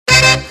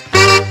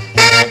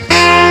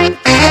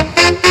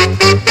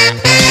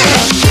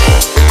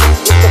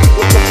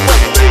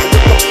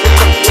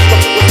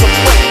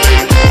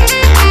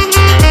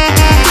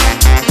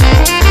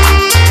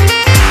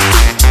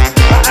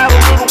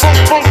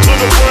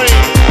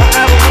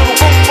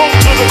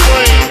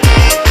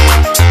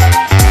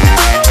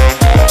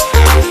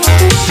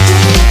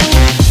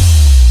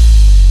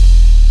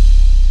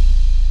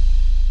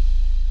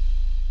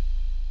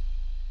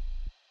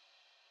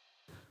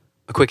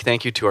quick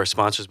thank you to our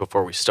sponsors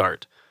before we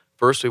start.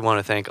 First, we want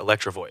to thank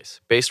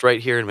ElectroVoice. Based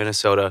right here in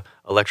Minnesota,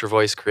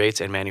 ElectroVoice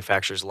creates and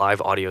manufactures live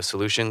audio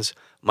solutions,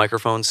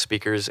 microphones,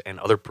 speakers, and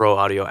other pro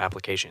audio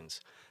applications.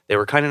 They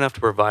were kind enough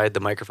to provide the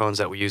microphones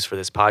that we use for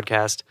this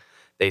podcast.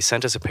 They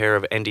sent us a pair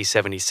of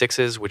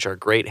ND76s, which are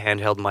great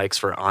handheld mics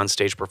for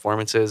on-stage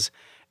performances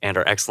and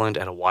are excellent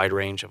at a wide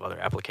range of other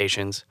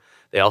applications.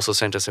 They also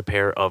sent us a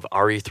pair of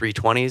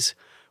RE320s,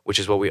 which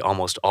is what we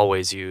almost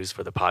always use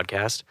for the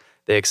podcast.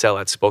 They excel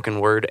at spoken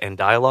word and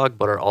dialogue,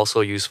 but are also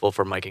useful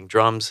for miking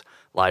drums,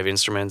 live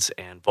instruments,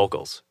 and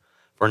vocals.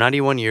 For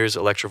 91 years,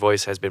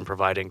 ElectroVoice has been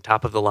providing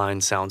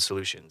top-of-the-line sound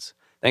solutions.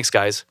 Thanks,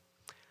 guys.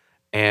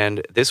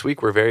 And this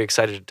week, we're very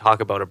excited to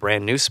talk about a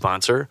brand new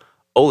sponsor,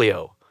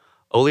 Olio.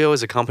 Olio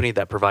is a company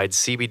that provides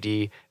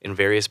CBD in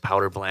various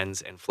powder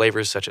blends and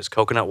flavors such as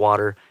coconut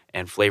water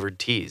and flavored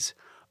teas.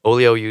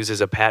 Olio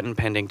uses a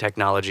patent-pending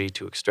technology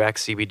to extract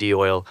CBD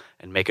oil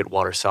and make it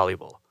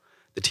water-soluble.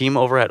 The team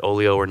over at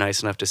Olio were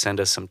nice enough to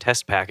send us some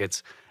test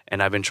packets,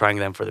 and I've been trying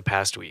them for the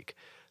past week.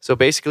 So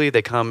basically,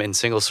 they come in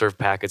single-serve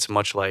packets,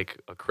 much like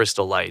a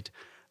Crystal Light,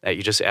 that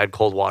you just add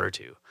cold water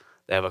to.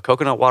 They have a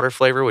coconut water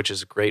flavor, which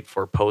is great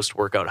for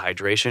post-workout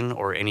hydration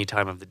or any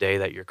time of the day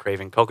that you're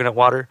craving coconut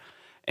water.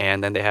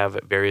 And then they have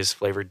various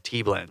flavored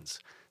tea blends.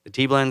 The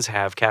tea blends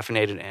have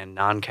caffeinated and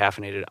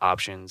non-caffeinated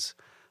options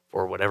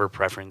for whatever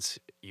preference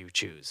you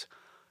choose.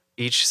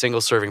 Each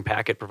single serving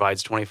packet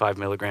provides 25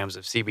 milligrams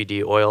of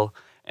CBD oil,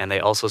 and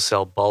they also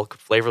sell bulk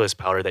flavorless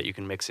powder that you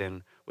can mix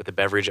in with a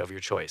beverage of your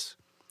choice.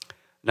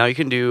 Now you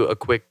can do a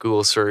quick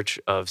Google search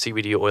of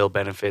CBD oil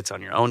benefits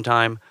on your own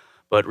time,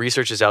 but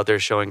research is out there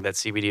showing that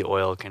CBD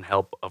oil can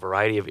help a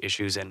variety of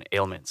issues and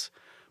ailments.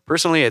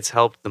 Personally, it's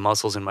helped the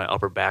muscles in my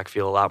upper back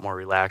feel a lot more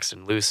relaxed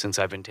and loose since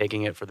I've been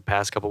taking it for the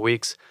past couple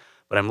weeks,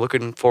 but I'm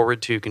looking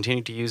forward to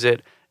continue to use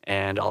it,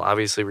 and I'll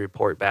obviously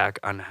report back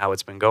on how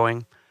it's been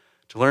going.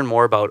 To learn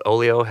more about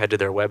Olio, head to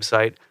their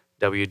website,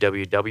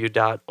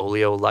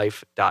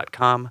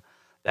 www.oleolife.com.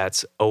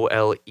 That's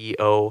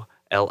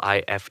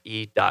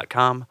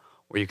OLEOLIFE.com,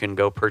 where you can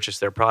go purchase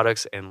their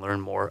products and learn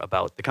more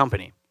about the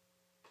company.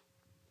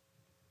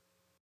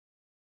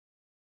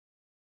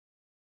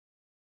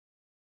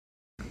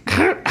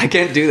 I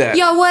can't do that.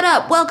 Yo, what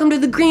up? Welcome to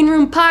the Green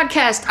Room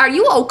Podcast. Are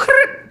you okay?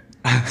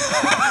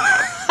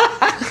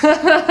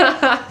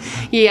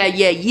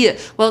 Yeah.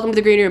 Welcome to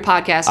the Green Room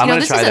Podcast.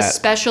 This is a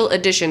special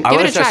edition.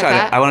 Give it a try,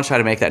 Pat. I want to try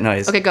to make that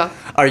noise. Okay, go.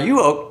 Are you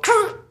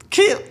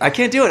okay? I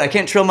can't do it. I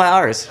can't trill my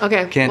R's.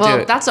 Okay. Can't do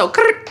it. That's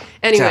okay.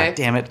 Anyway. God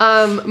damn it.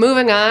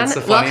 Moving on.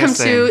 Welcome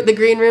to the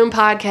Green Room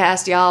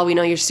Podcast, y'all. We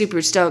know you're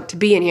super stoked to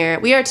be in here.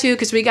 We are too,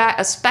 because we got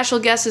a special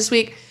guest this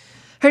week.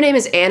 Her name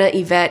is Anna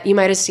Yvette. You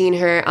might have seen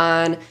her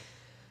on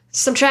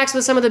some tracks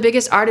with some of the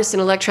biggest artists in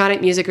electronic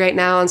music right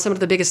now and some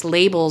of the biggest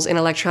labels in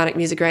electronic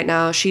music right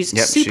now. She's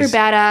super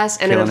badass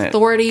and an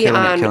authority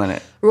on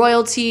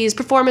royalties,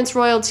 performance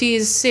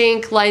royalties,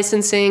 sync,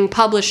 licensing,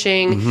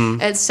 publishing,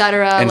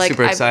 etc. And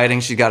super exciting.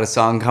 She's got a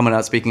song coming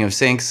out, speaking of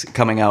syncs,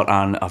 coming out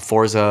on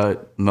Forza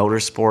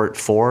Motorsport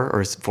 4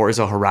 or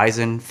Forza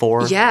Horizon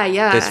 4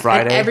 this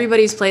Friday. And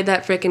everybody's played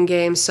that freaking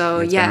game. So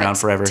it's been around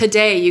forever.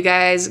 Today, you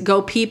guys,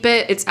 go peep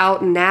it. It's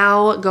out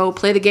now. Go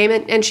play the game.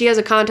 And she has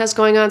a contest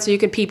going on, so you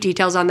can peep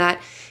details on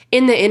that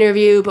in the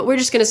interview. But we're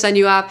just going to send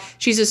you off.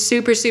 She's a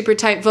super, super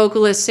tight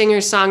vocalist, singer,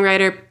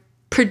 songwriter,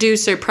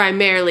 producer,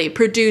 primarily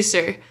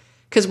producer,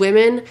 because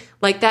women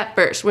like that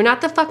first. We're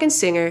not the fucking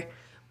singer.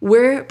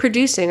 We're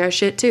producing our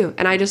shit too,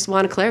 and I just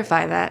want to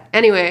clarify that.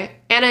 Anyway,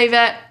 Anna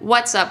Yvette,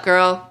 what's up,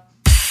 girl?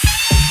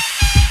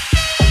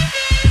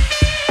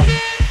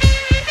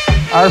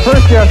 Our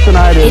first guest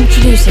tonight is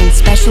introducing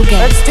special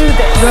guest. Let's do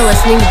this. You're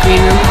listening to Green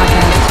Room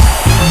Podcast.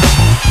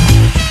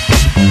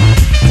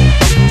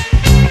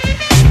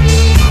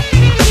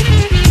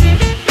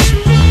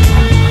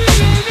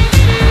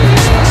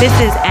 This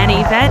is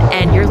Anna Yvette,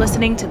 and you're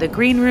listening to the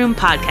Green Room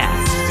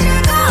Podcast.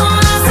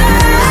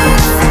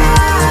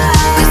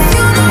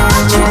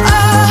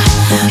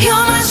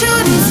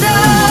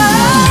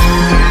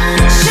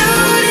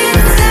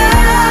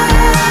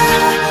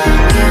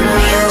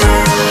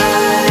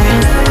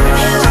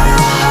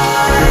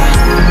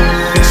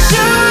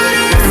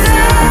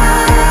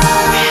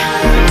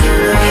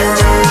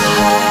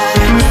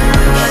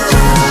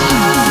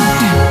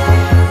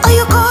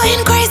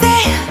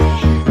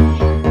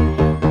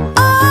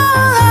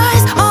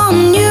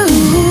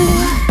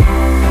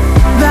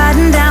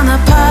 Riding down the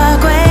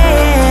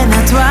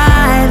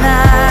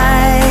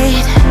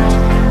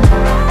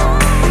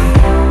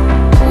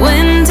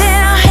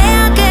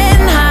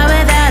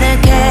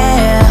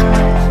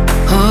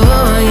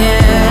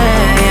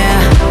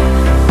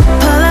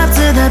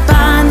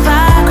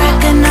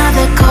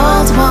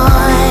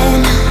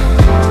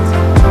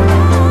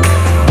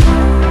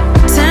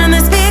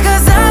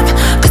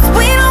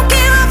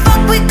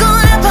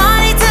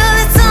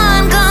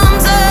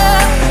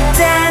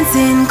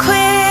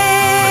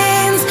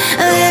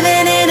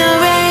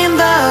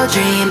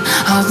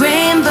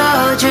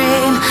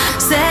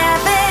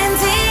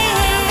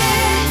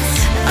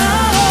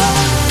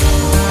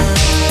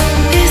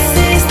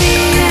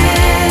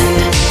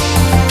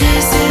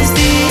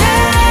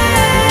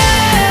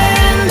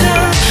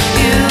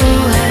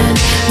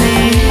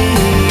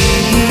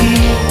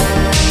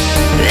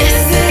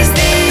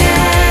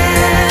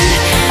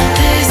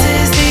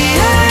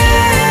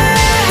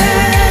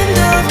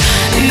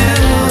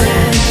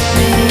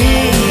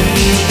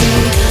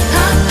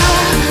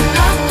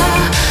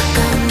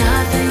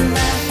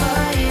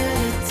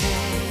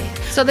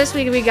So this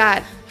week we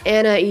got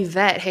Anna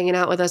Yvette hanging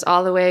out with us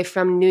all the way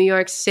from New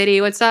York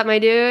City. What's up, my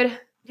dude?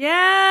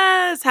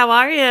 Yes. How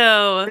are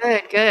you?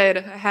 Good.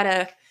 I had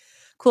a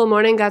cool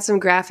morning. Got some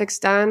graphics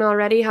done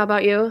already. How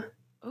about you?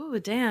 Oh,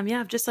 damn. Yeah.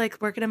 I'm just like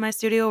working in my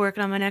studio,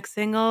 working on my next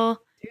single.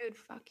 Dude,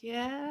 fuck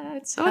yeah.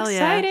 It's so Hell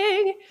yeah.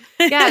 exciting.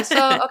 Yeah.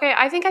 So, okay.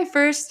 I think I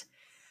first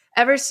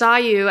ever saw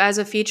you as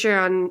a feature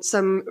on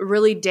some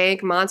really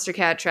dank Monster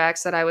Cat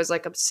tracks that I was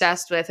like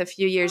obsessed with a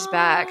few years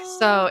back.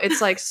 So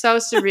it's like so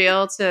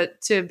surreal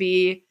to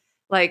be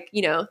like,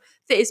 you know,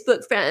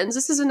 Facebook friends.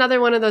 This is another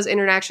one of those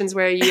interactions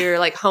where you're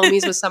like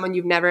homies with someone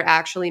you've never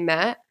actually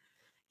met.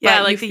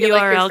 Yeah, like the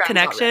URL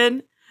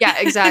connection. Yeah,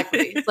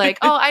 exactly. It's like,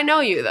 oh, I know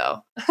you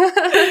though.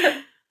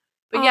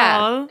 But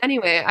yeah,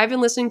 anyway, I've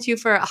been listening to you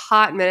for a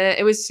hot minute.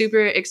 It was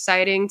super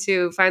exciting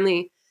to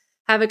finally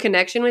have a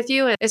connection with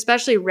you, and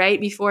especially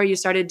right before you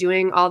started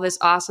doing all this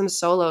awesome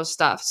solo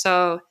stuff.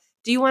 So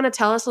do you want to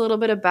tell us a little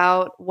bit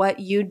about what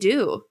you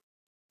do?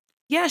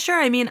 Yeah, sure.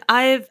 I mean,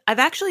 I've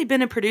actually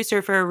been a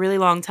producer for a really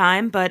long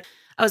time, but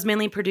I was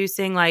mainly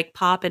producing like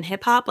pop and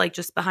hip hop, like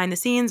just behind the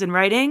scenes and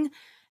writing.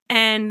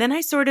 And then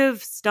I sort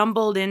of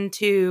stumbled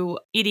into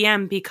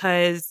EDM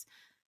because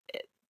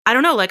I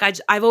don't know, like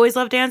I've always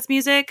loved dance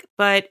music,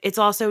 but it's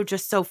also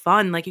just so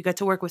fun. Like you get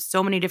to work with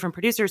so many different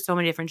producers, so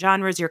many different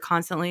genres. You're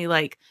constantly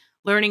like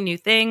learning new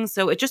things.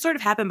 So it just sort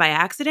of happened by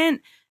accident.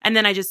 And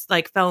then I just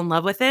like fell in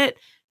love with it.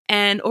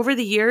 And over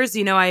the years,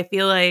 you know, I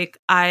feel like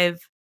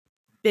I've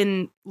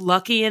been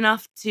lucky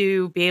enough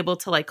to be able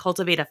to like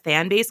cultivate a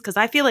fan base, because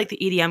I feel like the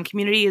EDM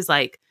community is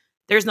like,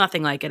 there's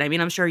nothing like it. I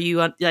mean, I'm sure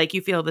you like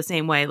you feel the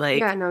same way. Like,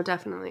 yeah, no,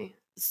 definitely.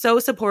 So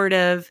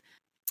supportive.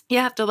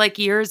 Yeah, after like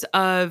years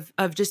of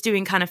just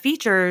doing kind of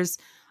features,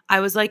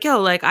 I was like,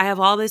 yo, like I have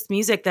all this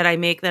music that I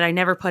make that I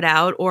never put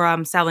out or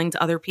I'm selling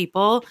to other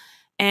people.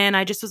 And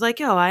I just was like,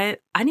 yo, I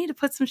need to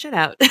put some shit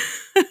out.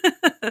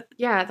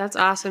 Yeah, that's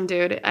awesome,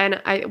 dude. And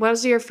what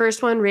was your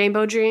first one?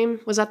 Rainbow Dream?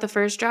 Was that the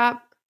first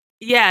drop?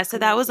 Yeah, so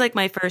that was like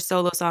my first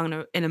solo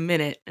song in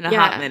a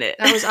hot minute.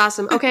 That was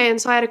awesome. Okay,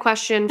 and so I had a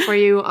question for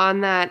you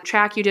on that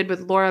track you did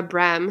with Laura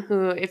Brem,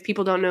 who, if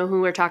people don't know who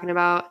we're talking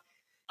about,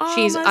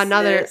 she's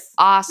another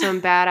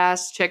awesome,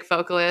 badass chick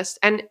vocalist.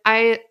 And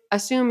I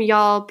assume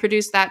y'all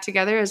produced that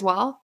together as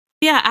well?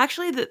 Yeah,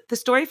 actually, the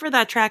story for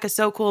that track is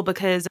so cool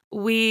because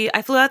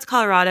I flew out to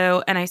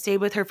Colorado and I stayed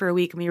with her for a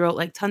week and we wrote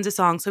like tons of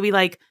songs. So we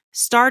like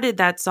started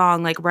that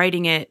song, like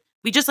writing it.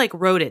 We just like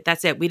wrote it.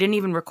 That's it. We didn't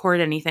even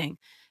record anything.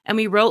 And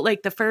we wrote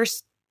like the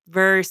first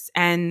verse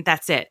and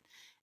that's it.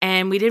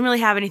 And we didn't really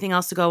have anything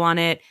else to go on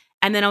it.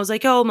 And then I was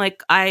like, oh, I'm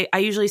like, I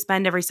usually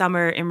spend every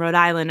summer in Rhode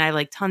Island. I have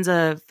like tons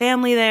of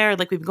family there.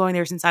 Like we've been going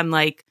there since I'm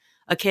like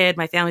a kid.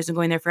 My family's been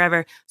going there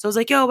forever. So I was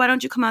like, yo, why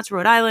don't you come out to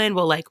Rhode Island?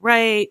 We'll like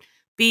write,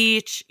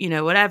 beach, you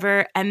know,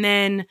 whatever. And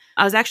then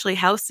I was actually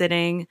house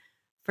sitting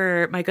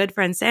for my good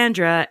friend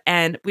Sandra.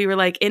 And we were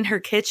like in her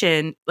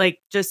kitchen, like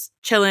just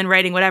chilling,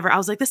 writing, whatever. I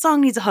was like, this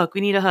song needs a hook.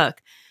 We need a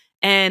hook.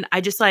 And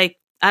I just like,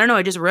 I don't know,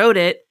 I just wrote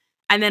it.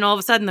 And then all of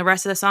a sudden the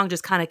rest of the song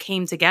just kind of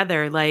came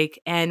together, like,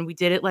 and we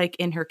did it like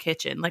in her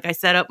kitchen. Like I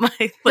set up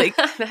my like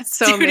That's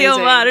so studio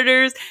amazing.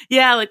 monitors.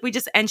 Yeah, like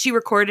and she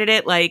recorded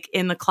it like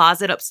in the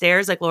closet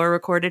upstairs. Like Laura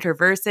recorded her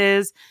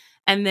verses.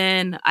 And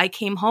then I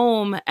came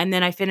home and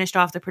then I finished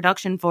off the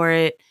production for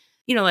it,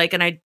 you know, like,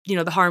 and I, you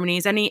know, the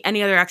harmonies, any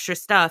other extra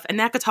stuff. And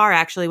that guitar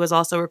actually was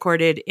also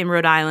recorded in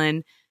Rhode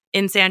Island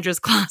in Sandra's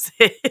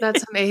closet.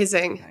 That's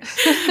amazing.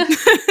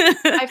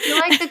 I feel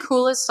like the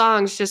coolest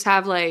songs just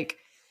have like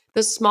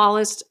the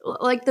smallest,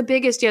 like the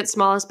biggest yet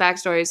smallest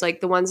backstories.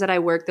 Like the ones that I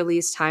work the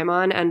least time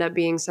on end up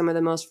being some of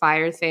the most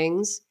fire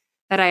things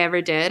that I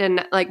ever did.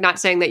 And like, not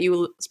saying that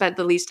you spent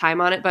the least time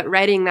on it, but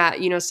writing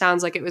that, you know,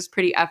 sounds like it was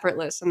pretty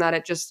effortless and that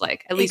it just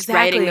like, at least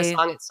writing the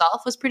song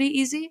itself was pretty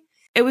easy.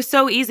 It was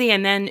so easy.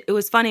 And then it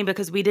was funny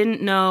because we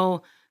didn't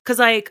know, because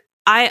like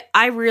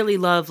I really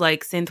love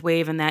like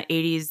synthwave and that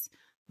 80s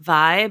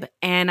vibe.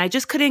 And I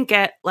just couldn't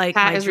get like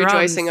Pat my is drums.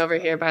 rejoicing over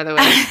here, by the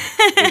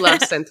way. He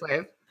loves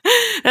synthwave.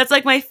 That's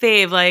like my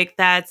fave. Like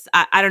that's,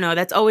 I don't know,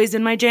 that's always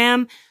in my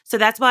jam. So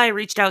that's why I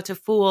reached out to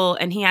Fool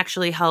and he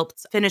actually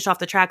helped finish off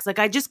the tracks. Like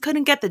I just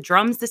couldn't get the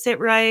drums to sit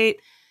right.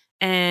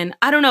 And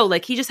I don't know,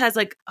 like he just has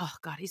like, oh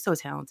God, he's so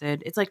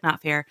talented. It's like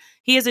not fair.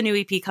 He has a new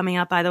EP coming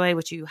out, by the way,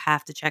 which you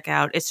have to check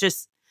out. It's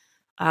just,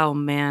 oh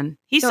man,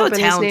 he's so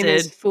talented.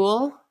 His name is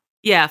Fool?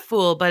 Yeah,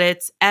 Fool, but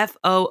it's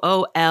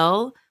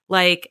FOOL.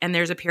 Like, and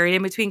there's a period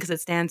in between because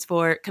it stands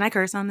for, can I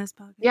curse on this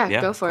podcast?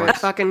 Yeah, go for it.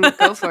 Fucking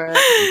go for it.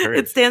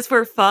 It stands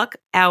for Fuck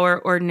Our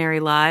Ordinary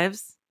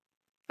Lives.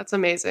 That's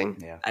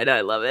amazing. Yeah. I know, I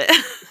love it.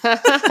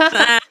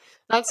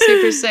 That's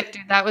super sick,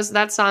 dude.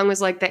 That song was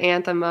like the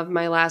anthem of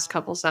my last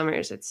couple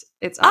summers. It's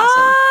awesome.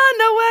 Ah,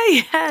 no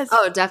way. Yes.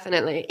 Oh,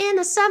 definitely. In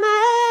the summer.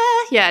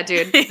 Yeah,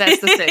 dude.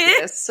 That's the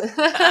sickness.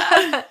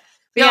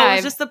 Yeah, it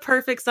was just the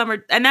perfect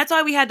summer. And that's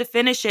why we had to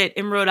finish it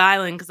in Rhode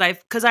Island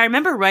because I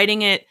remember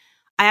writing it.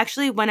 I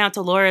actually went out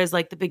to Laura's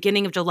like the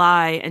beginning of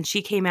July and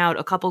she came out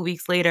a couple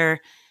weeks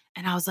later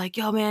and I was like,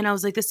 yo, man, I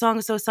was like, this song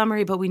is so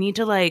summery, but we need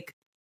to like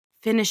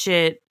finish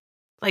it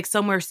like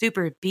somewhere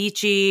super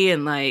beachy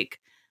and like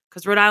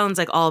because Rhode Island's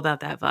like all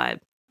about that vibe.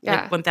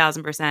 Yeah. Like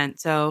 1000%.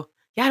 So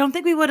yeah, I don't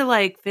think we would have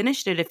like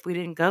finished it if we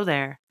didn't go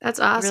there. That's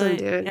awesome,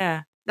 dude.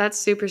 Yeah. That's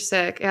super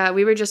sick. Yeah,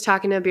 we were just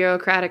talking to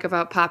Bureaucratic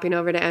about popping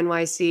over to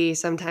NYC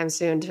sometime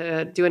soon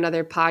to do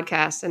another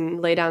podcast and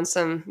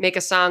make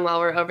a song while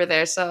we're over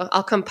there. So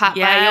I'll come pop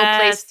by your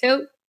place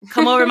too.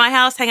 Come over to my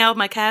house, hang out with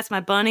my cats, my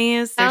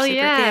bunnies. They're super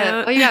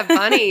cute. Oh, you got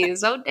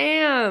bunnies. Oh,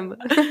 damn.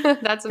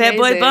 That's amazing.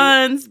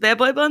 Bad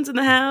boy buns in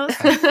the house.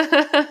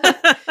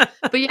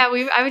 But yeah,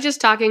 I was just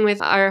talking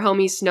with our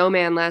homie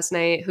Snowman last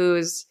night,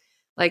 who's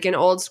like an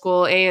old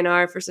school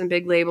A&R for some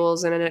big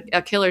labels and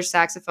a killer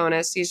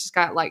saxophonist. He's just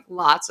got like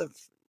lots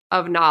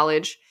of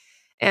knowledge.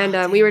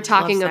 And we were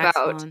talking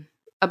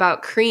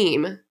about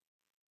Cream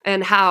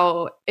and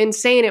how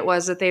insane it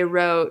was that they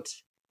wrote,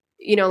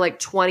 like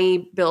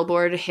 20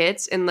 Billboard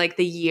hits in like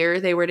the year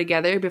they were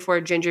together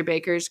before Ginger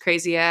Baker's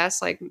crazy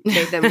ass like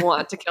made them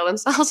want to kill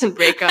themselves and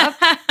break up.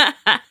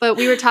 But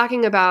we were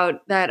talking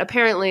about that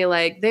apparently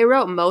like they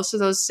wrote most of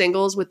those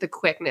singles with the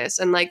quickness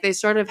and like they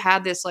sort of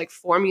had this like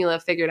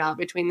formula figured out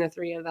between the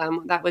three of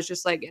them that was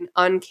just like an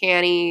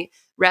uncanny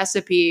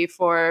recipe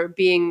for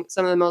being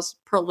some of the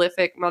most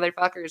prolific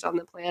motherfuckers on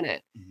the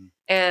planet. Mm-hmm.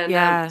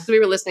 And so we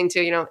were listening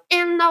to,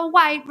 In the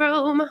White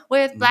Room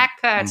with Black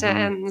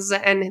Curtains.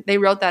 Mm-hmm. And they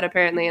wrote that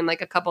apparently in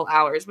like a couple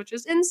hours, which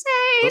is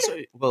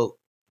insane. Well,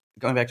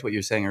 going back to what you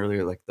were saying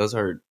earlier, like those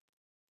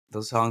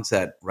songs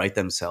that write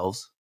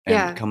themselves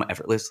and come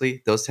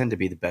effortlessly. Those tend to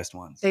be the best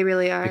ones. They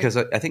really are. Because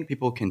I think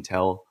people can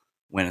tell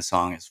when a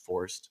song is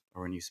forced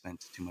or when you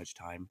spent too much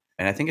time.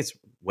 And I think it's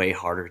way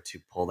harder to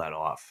pull that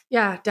off.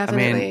 Yeah,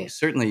 definitely. I mean,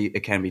 certainly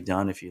it can be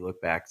done if you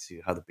look back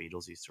to how the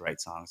Beatles used to write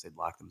songs. They'd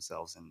lock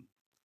themselves in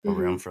a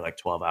room for like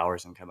 12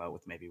 hours and come out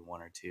with maybe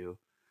one or two.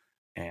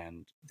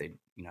 And they'd,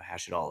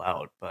 hash it all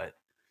out. But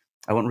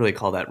I wouldn't really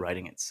call that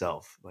writing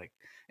itself. Like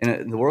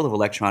in the world of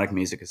electronic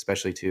music,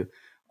 especially too,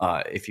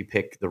 if you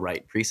pick the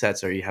right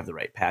presets or you have the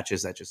right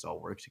patches that just all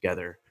work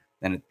together,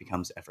 then it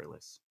becomes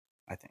effortless,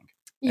 I think.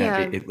 Yeah.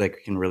 And it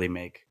like can really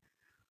make.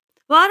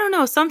 Well, I don't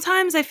know.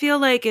 Sometimes I feel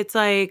like it's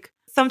like,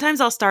 sometimes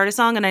I'll start a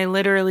song and I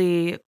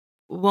literally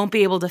won't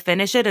be able to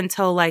finish it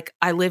until like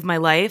I live my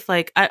life.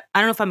 Like, I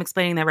don't know if I'm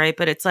explaining that right,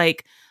 but it's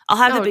like, I'll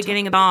have the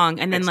beginning of the song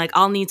and then like,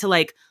 I'll need to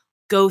like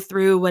go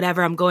through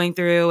whatever I'm going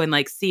through and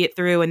like see it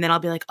through. And then I'll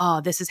be like,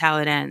 oh, this is how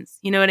it ends.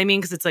 You know what I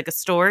mean? Because it's like a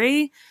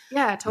story.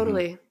 Yeah,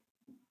 totally. Mm-hmm.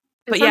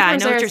 But yeah, I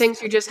know there are things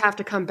you just have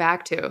to come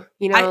back to,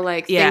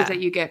 things that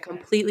you get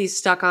completely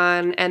stuck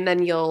on and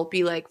then you'll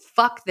be like,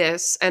 fuck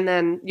this. And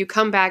then you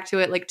come back to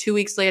it like 2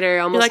 weeks later,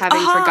 almost like, having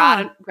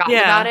forgotten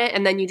about it.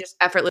 And then you just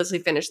effortlessly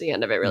finish the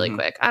end of it really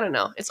quick. I don't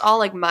know. It's all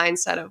like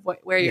mindset of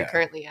where you're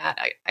currently at,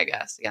 I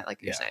guess. Yeah,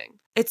 like you're saying.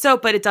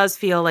 But it does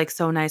feel like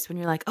so nice when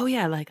you're like, oh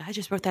yeah, like I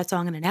just wrote that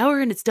song in an hour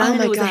and it's done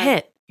and it was a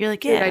hit. You're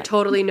like, yeah. Dude, I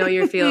totally know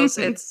your feels.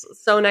 It's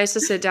so nice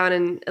to sit down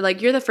and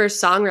like you're the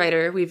first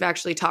songwriter we've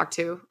actually talked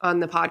to on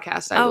the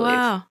podcast, I believe.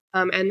 Wow.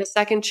 And the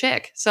second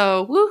chick.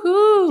 So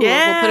woohoo.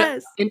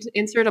 Yes. We'll put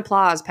insert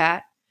applause,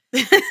 Pat.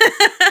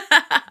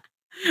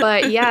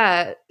 But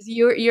yeah,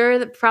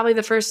 you're probably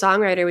the first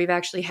songwriter we've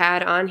actually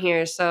had on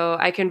here. So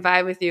I can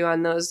vibe with you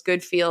on those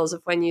good feels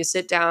of when you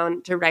sit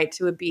down to write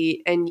to a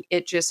beat and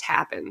it just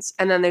happens.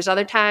 And then there's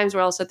other times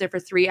where I'll sit there for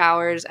 3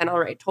 hours and I'll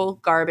write total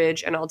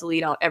garbage and I'll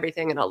delete out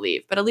everything and I'll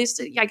leave. But at least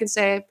I can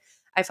say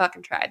I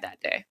fucking tried that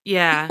day.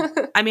 Yeah.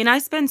 I mean, I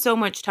spend so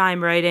much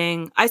time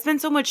writing. I spend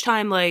so much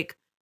time like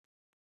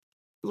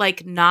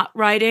not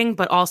writing,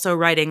 but also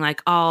writing.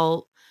 Like you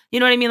know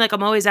what I mean? Like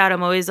I'm always out.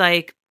 I'm always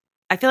like,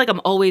 I feel like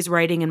I'm always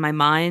writing in my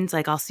mind.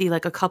 Like I'll see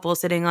like a couple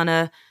sitting on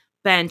a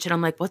bench and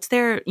I'm like, what's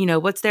their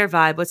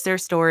vibe? What's their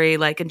story?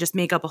 Like, and just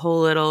make up a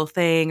whole little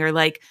thing. Or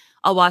like,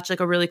 I'll watch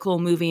like a really cool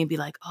movie and be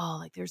like, oh,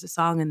 like there's a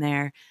song in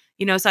there,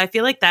 so I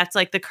feel like that's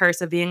like the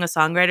curse of being a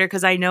songwriter.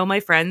 Cause I know my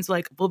friends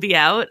like will be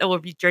out and we'll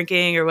be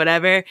drinking or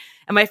whatever.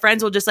 And my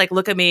friends will just like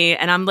look at me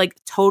and I'm like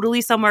totally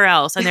somewhere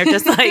else. And they're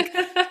just like,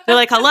 they're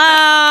like,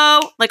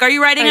 hello, like, are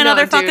you writing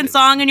another fucking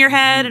song in your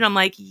head? And I'm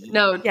like,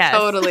 no, yes.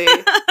 Totally.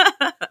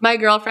 My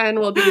girlfriend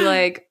will be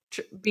like,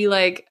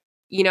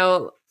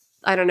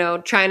 I don't know,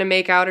 trying to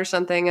make out or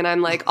something. And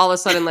I'm like, all of a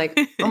sudden like,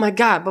 oh my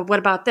God, but what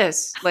about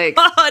this? Like,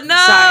 oh no,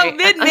 sorry.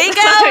 Mid-make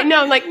out?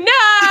 No, I'm like, no.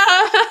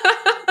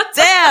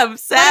 Damn,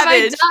 savage. What have I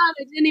done?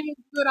 I didn't even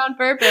do it on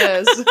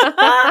purpose.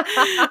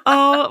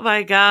 Oh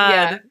my God.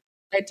 Yeah,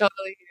 I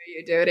totally hear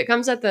you, dude. It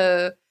comes at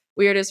the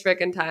weirdest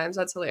frickin' times.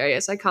 That's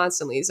hilarious. I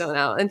constantly zone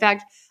out. In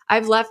fact,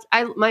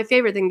 my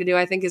favorite thing to do,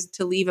 I think, is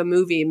to leave a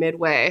movie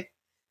midway.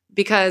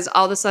 Because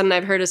all of a sudden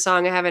I've heard a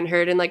song I haven't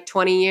heard in like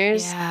 20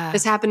 years. Yeah.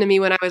 This happened to me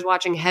when I was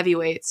watching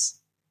Heavyweights.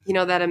 You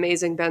know, that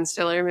amazing Ben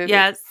Stiller movie?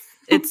 Yes.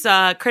 It's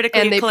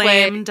critically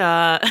acclaimed.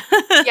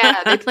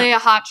 They play a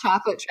Hot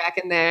Chocolate track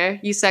in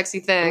there. You Sexy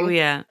Thing. Oh,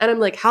 yeah. And I'm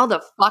like, how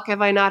the fuck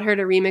have I not heard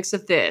a remix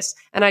of this?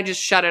 And I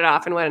just shut it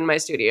off and went in my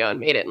studio and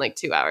made it in like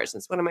 2 hours.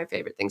 It's one of my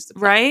favorite things to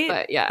play. Right?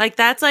 But yeah. Like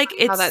that's like,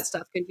 it's how that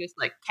stuff can just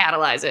like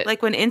catalyze it.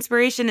 Like when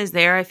inspiration is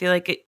there, I feel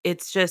like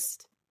it's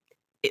just,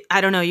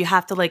 I don't know, you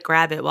have to like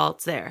grab it while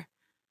it's there.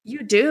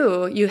 You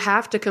do. You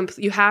have to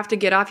you have to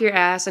get off your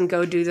ass and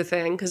go do the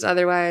thing, because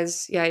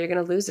otherwise, yeah, you're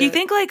gonna lose it. Do you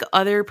think like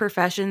other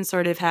professions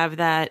sort of have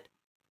that,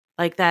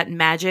 like that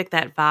magic,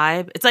 that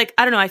vibe? It's like,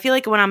 I don't know. I feel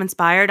like when I'm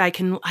inspired, I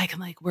can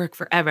like work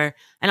forever,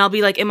 and I'll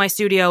be like in my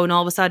studio, and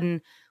all of a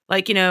sudden,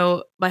 like, you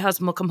know, my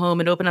husband will come home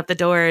and open up the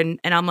door, and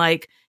I'm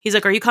like, he's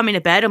like, "Are you coming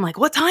to bed?" I'm like,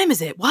 "What time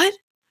is it? What?"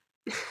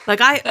 Like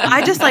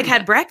I just like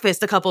had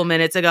breakfast a couple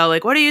minutes ago.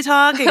 Like, what are you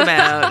talking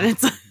about?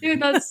 It's Dude,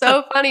 that's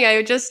so funny. I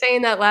was just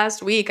saying that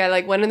last week. I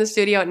like went in the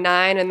studio at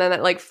 9, and then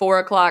at like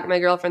 4:00, my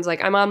girlfriend's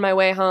like, "I'm on my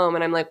way home,"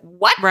 and I'm like,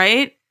 "What?"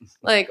 right.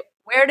 Like,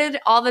 where did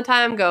all the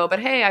time go? But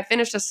hey, I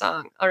finished a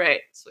song. All right,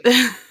 sweet.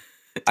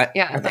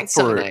 Yeah, that's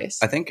so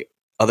nice. I think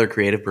other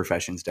creative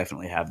professions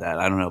definitely have that.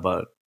 I don't know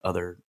about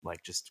other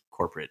like just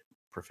corporate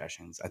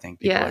professions. I think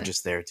people are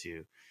just there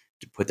to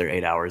put their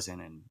 8 hours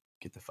in and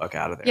get the fuck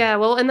out of there. Yeah,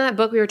 well, in that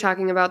book we were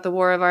talking about, The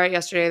War of Art,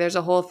 yesterday, there's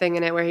a whole thing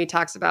in it where he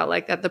talks about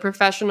like that the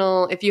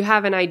professional, if you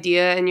have an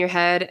idea in your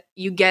head,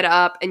 you get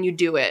up and you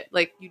do it.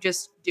 Like, you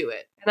just do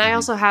it. And I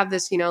also have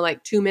this, you know,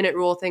 like 2-minute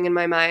rule thing in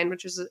my mind,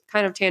 which is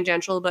kind of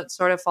tangential, but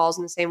sort of falls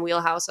in the same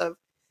wheelhouse of,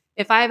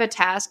 if I have a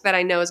task that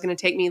I know is going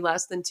to take me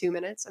less than 2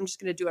 minutes, I'm just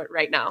going to do it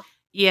right now.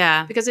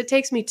 Yeah. Because it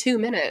takes me 2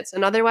 minutes,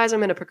 and otherwise I'm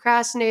going to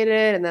procrastinate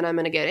it, and then I'm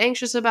going to get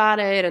anxious about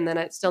it, and then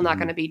it's still not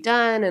going to be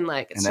done, and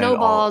like it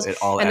snowballs, it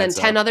all and then adds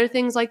 10 up. other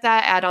things like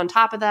that add on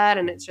top of that,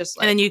 and it's just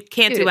like, And then you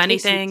can't dude, do it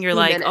takes you anything. You're 2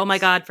 like, minutes. oh my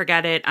God,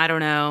 forget it. I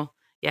don't know.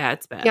 Yeah,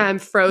 it's bad. Yeah, I'm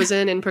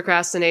frozen in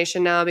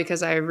procrastination now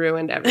because I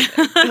ruined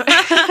everything.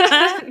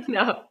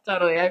 No,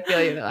 totally. I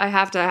feel you though. I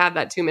have to have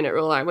that 2-minute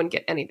rule or I wouldn't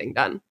get anything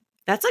done.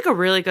 That's like a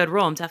really good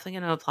rule. I'm definitely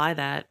going to apply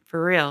that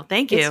for real.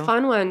 Thank you. It's a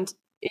fun one.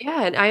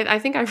 Yeah, and I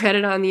think I read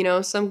it on, you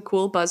know, some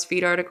cool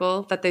BuzzFeed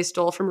article that they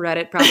stole from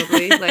Reddit,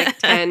 probably like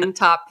 10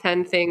 top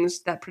 10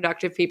 things that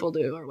productive people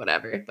do or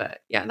whatever. But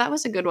yeah, that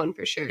was a good one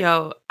for sure.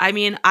 Yo, I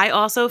mean, I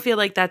also feel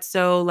like that's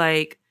so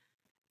like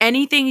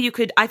anything you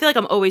could, I feel like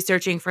I'm always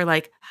searching for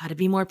like how to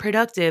be more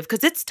productive,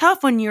 because it's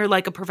tough when you're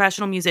like a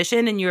professional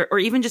musician and or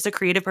even just a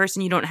creative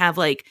person. You don't have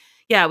like,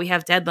 yeah, we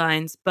have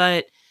deadlines,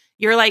 but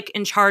you're like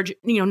in charge,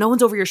 you know, no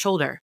one's over your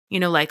shoulder. You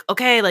know, like,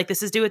 okay, like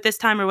this is due at this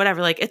time or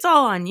whatever. Like, it's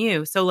all on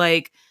you. So,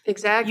 like,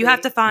 exactly, you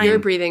have to find. You're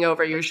breathing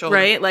over your shoulder.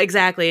 Right? Like,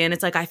 exactly. And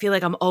it's like, I feel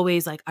like I'm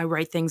always like, I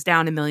write things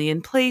down a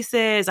million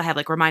places. I have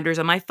like reminders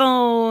on my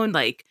phone.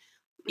 Like,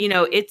 you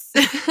know, it's.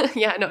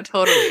 Yeah, no,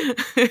 totally.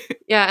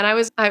 Yeah.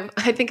 And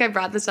I think I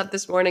brought this up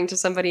this morning to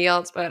somebody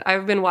else, but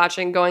I've been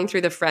going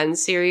through the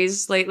Friends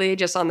series lately,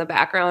 just on the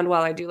background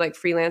while I do like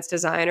freelance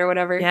design or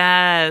whatever.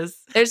 Yes.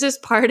 There's this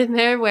part in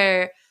there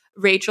where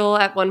Rachel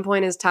at one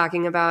point is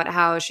talking about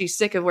how she's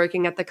sick of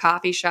working at the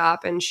coffee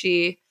shop, and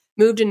she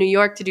moved to New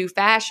York to do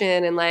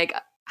fashion, and like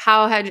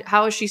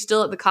how is she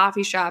still at the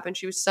coffee shop, and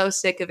she was so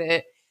sick of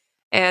it.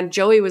 And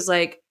Joey was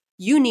like,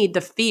 "You need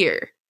the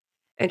fear."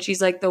 And she's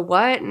like, "The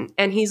what?"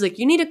 And he's like,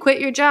 "You need to quit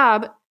your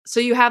job so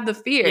you have the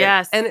fear."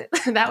 Yes. And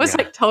that was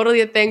like totally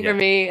a thing for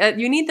me.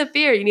 You need the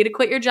fear. You need to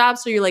quit your job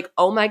so you're like,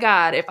 "Oh my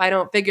God, if I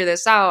don't figure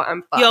this out,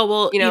 I'm fucked." Yo,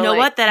 well, you know like,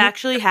 what? That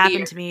actually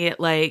happened to me.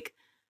 Like,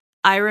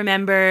 I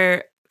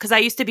remember, because I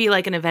used to be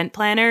like an event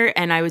planner,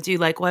 and I would do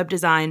like web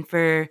design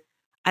for,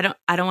 I don't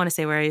want to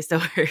say where I used to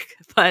work,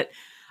 but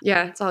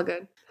yeah, it's all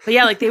good. But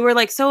yeah, like they were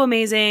like so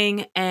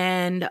amazing,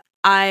 and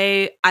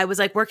I was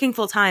like working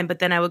full time, but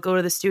then I would go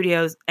to the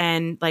studios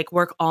and like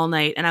work all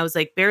night, and I was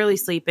like barely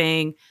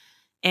sleeping.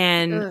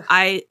 And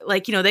I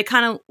like, you know, they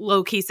kind of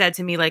low key said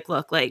to me like,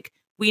 "Look, like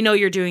we know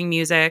you're doing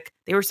music."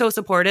 They were so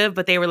supportive,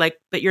 but they were like,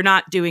 "But you're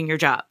not doing your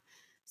job."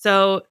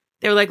 So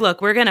they were like,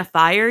 "Look, we're going to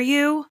fire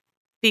you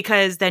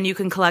because then you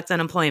can collect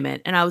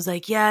unemployment." And I was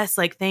like, "Yes,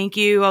 like, thank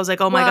you." I was like,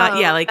 "Oh my God."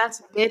 Yeah. Like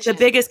that's the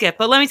biggest gift.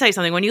 But let me tell you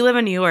something, when you live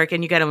in New York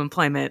and you get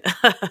unemployment,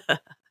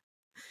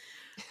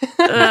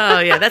 oh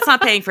yeah, that's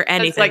not paying for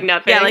anything. It's like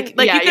nothing. Yeah. Like you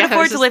can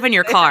afford to live in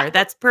your car.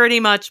 That's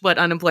pretty much what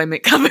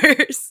unemployment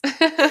covers.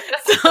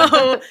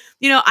 So,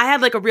 you know, I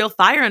had like a real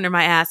fire under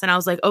my ass, and I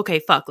was like, okay,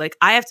 fuck, like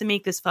I have to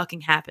make this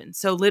fucking happen.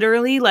 So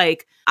literally,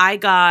 like I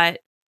got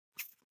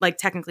like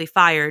technically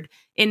fired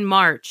in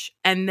March,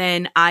 and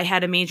then I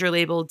had a major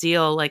label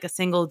deal, like a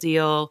single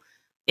deal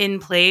in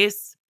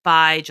place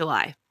by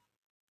July.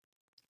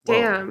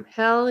 Damn,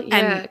 hell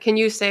yeah. And can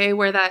you say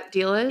where that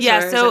deal is?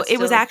 Yeah, so it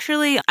was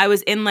actually, I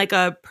was in like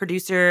a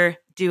producer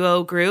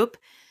duo group,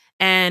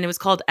 and it was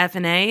called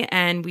F&A,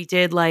 and we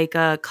did like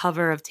a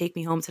cover of Take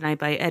Me Home Tonight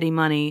by Eddie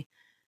Money.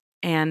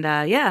 And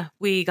yeah,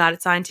 we got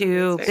it signed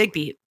to Big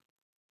Beat.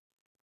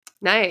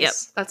 Nice. Yep.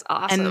 That's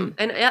awesome.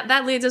 And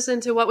that leads us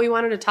into what we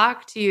wanted to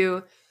talk to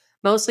you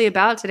mostly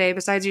about today,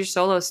 besides your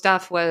solo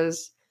stuff,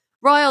 was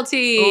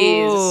royalties.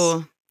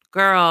 Oh,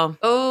 girl.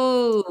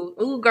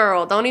 Oh,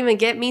 girl. Don't even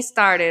get me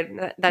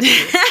started.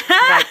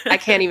 I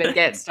can't even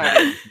get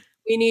started.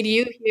 We need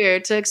you here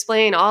to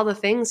explain all the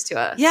things to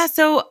us. Yeah.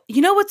 So,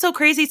 you know what's so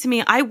crazy to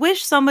me? I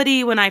wish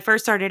somebody, when I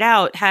first started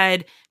out,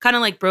 had kind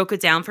of like broke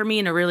it down for me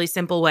in a really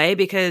simple way,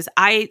 because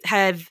I've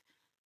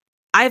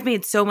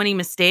made so many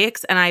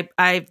mistakes, and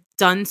I've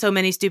done so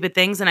many stupid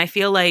things. And I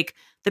feel like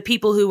the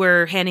people who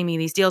were handing me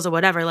these deals or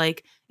whatever,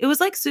 like it was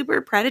like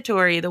super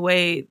predatory the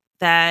way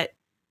that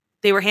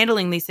they were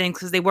handling these things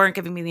because they weren't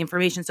giving me the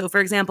information. So, for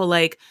example,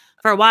 like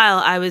for a while,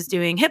 I was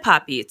doing hip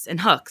hop beats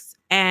and hooks.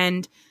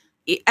 And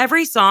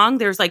every song,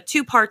 there's like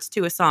 2 parts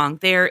to a song.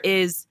 There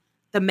is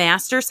the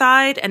master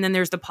side, and then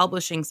there's the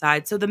publishing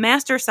side. So the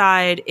master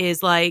side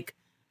is like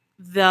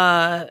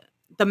the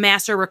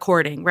master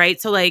recording,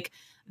 right? So like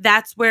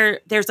that's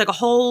where there's like a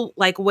whole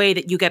like way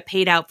that you get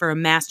paid out for a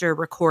master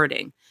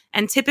recording.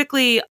 And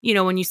typically, you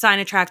know, when you sign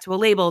a track to a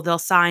label, they'll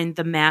sign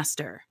the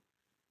master.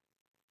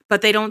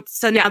 But they don't.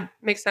 So now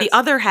makes sense. The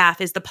other half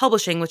is the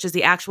publishing, which is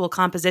the actual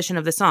composition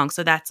of the song.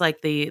 So that's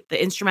like the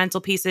instrumental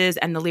pieces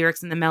and the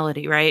lyrics and the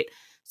melody, right?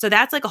 So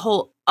that's like a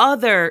whole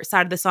other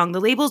side of the song.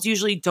 The labels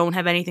usually don't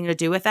have anything to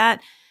do with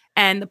that.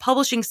 And the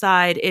publishing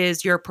side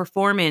is your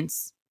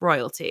performance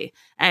royalty.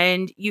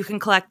 And you can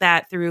collect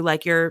that through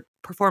like your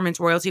performance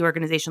royalty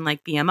organization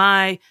like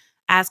BMI,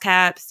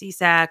 ASCAP,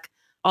 CSAC,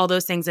 all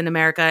those things in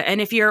America.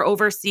 And if you're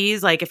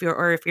overseas, like if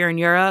you're in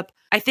Europe,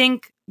 I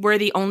think we're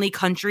the only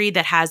country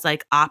that has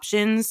like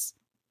options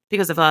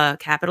because of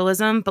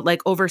capitalism, but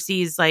like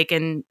overseas, like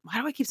in, why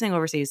do I keep saying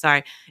overseas?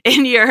 Sorry.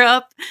 In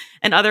Europe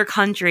and other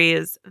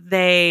countries,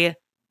 they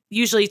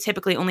usually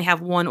typically only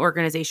have one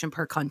organization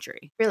per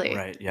country. Really?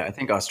 Right. Yeah. I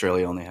think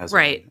Australia only has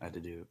right. one. I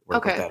had to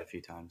work with that a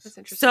few times. That's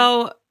interesting.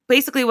 So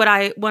basically when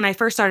I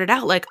first started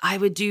out, like I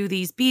would do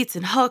these beats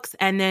and hooks,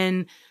 and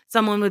then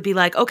someone would be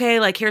like,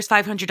 okay, like here's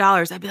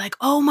 $500. I'd be like,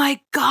 oh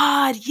my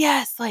God,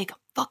 yes, like I'm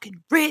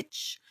fucking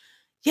rich.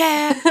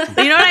 Yeah.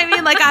 You know what I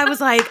mean? Like I was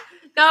like,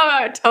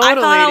 no, totally. I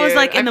thought I was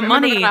like in the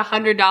money.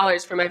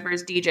 $100 for my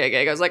first DJ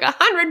gig. I was like,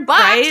 $100,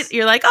 right?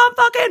 You're like, I'm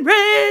fucking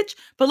rich,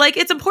 but like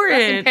it's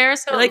important.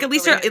 Comparison, like at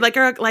least you're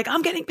like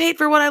I'm getting paid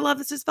for what I love.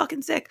 This is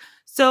fucking sick.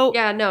 So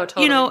yeah, no,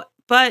 totally. You know,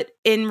 but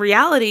in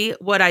reality,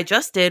 what I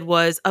just did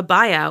was a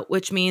buyout,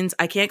 which means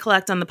I can't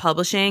collect on the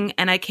publishing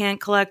and I can't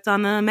collect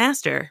on the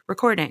master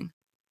recording.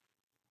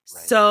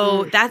 Right.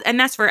 So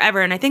that's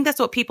forever. And I think that's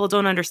what people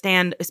don't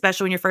understand,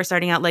 especially when you're first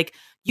starting out. Like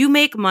you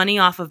make money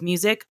off of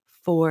music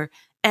forever.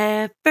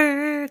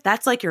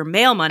 That's like your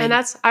mail money. And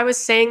I was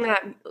saying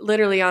that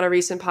literally on a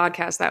recent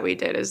podcast that we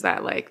did, is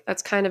that like,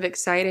 that's kind of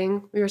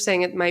exciting. We were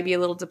saying it might be a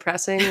little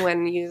depressing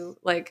when you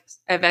like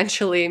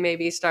eventually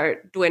maybe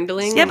start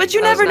dwindling. Yeah, but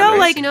you never know.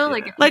 Like, you know,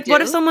 like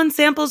what if someone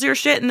samples your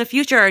shit in the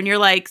future and you're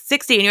like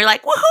 60 and you're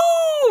like,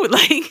 woohoo!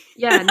 Like,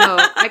 yeah, no,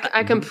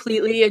 I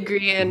completely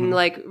agree and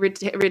like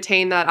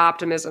retain that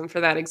optimism for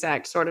that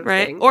exact sort of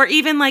thing. Or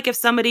even like if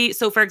somebody,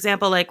 so for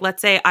example, like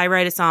let's say I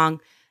write a song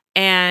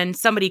and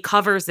somebody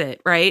covers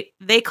it, right?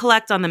 They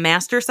collect on the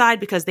master side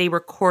because they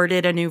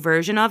recorded a new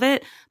version of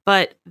it,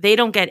 but they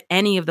don't get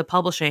any of the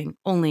publishing.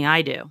 Only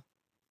I do.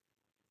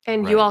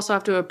 And you also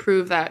have to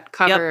approve that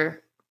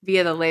cover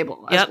via the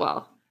label as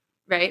well,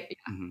 right?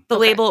 Yeah. Mm-hmm. The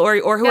label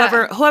or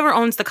whoever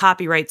owns the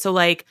copyright. So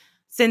like,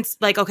 since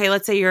like, okay,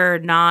 let's say you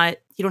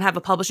don't have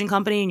a publishing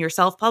company and you're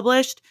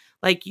self-published,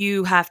 like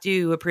you have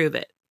to approve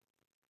it.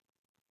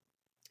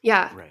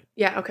 Yeah. Right.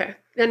 Yeah. Okay.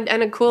 And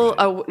a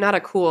cool, not a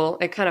cool,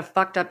 a kind of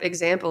fucked up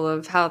example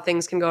of how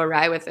things can go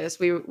awry with this.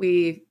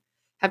 We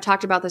have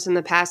talked about this in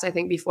the past, I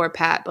think before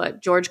Pat, but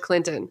George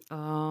Clinton.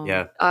 Oh.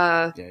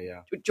 Yeah.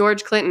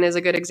 George Clinton is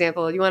a good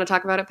example. You want to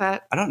talk about it,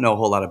 Pat? I don't know a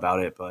whole lot about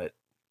it, but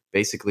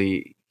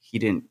basically he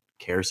didn't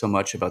care so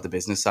much about the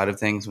business side of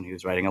things when he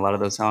was writing a lot of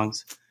those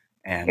songs.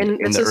 And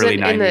in the early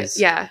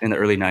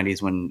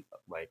 90s when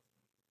like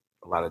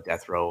a lot of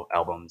death row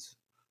albums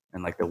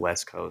and like the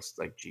West Coast,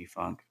 like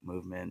G-Funk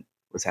movement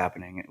was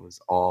happening. It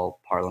was all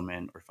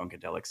Parliament or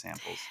Funkadelic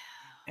samples.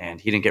 And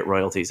he didn't get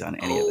royalties on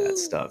any of that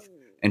stuff.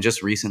 And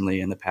just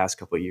recently, in the past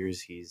couple of years,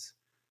 he's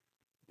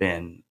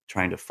been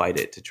trying to fight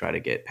it to try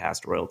to get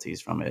past royalties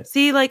from it.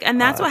 See, like,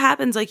 and that's what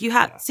happens. Like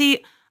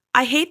see,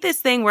 I hate this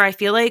thing where I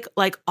feel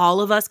like all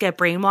of us get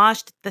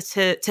brainwashed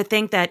to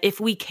think that if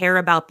we care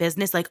about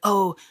business, like,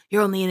 oh,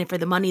 you're only in it for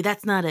the money.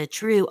 That's not a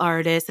true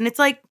artist. And it's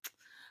like,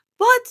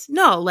 what?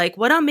 No, like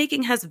what I'm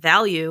making has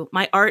value.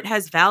 My art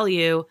has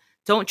value.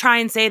 Don't try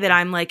and say that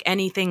I'm like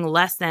anything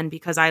less than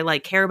because I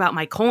like care about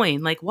my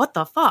coin. Like what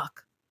the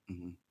fuck?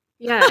 Mm-hmm.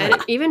 Yeah.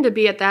 And even to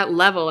be at that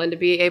level and to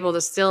be able to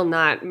still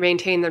not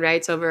maintain the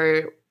rights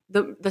over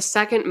the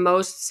second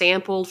most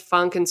sampled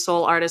funk and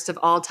soul artist of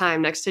all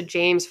time next to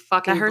James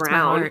fucking Brown. My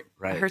heart.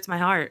 Right. That hurts my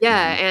heart.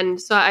 Yeah. Mm-hmm.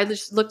 And so I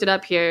just looked it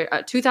up here.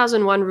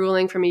 2001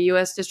 ruling from a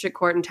U.S. district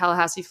court in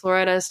Tallahassee,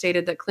 Florida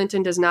stated that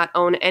Clinton does not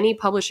own any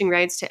publishing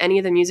rights to any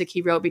of the music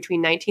he wrote between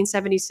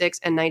 1976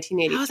 and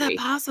 1983. How is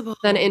that possible?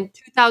 Then in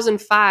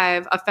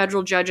 2005, a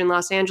federal judge in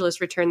Los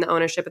Angeles returned the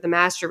ownership of the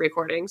master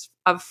recordings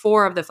of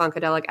 4 of the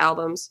Funkadelic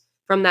albums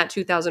from that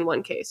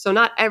 2001 case. So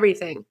not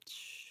everything,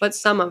 but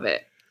some of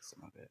it.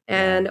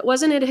 And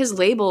wasn't it his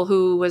label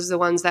who was the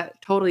ones that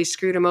totally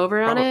screwed him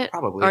over on it?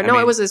 Probably. Or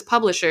it was his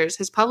publishers.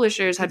 His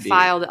publishers had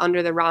filed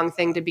under the wrong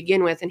thing to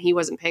begin with, and he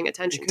wasn't paying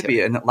attention to it. Could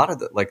be. And a lot of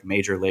the like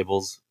major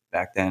labels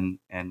back then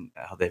and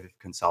how they've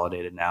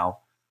consolidated now,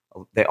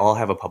 they all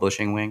have a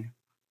publishing wing.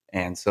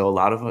 And so a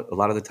lot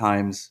of the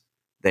times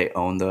they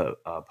own the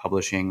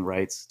publishing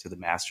rights to the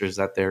masters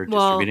that they're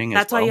distributing.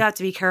 That's why you have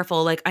to be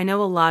careful. Like I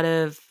know a lot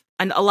of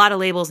and a lot of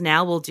labels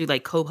now will do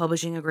like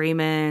co-publishing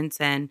agreements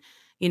and,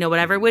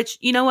 whatever, which,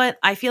 you know what?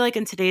 I feel like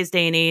in today's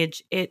day and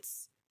age,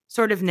 it's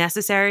sort of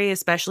necessary,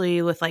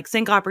 especially with like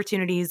sync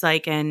opportunities,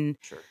 like, and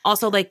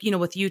also like,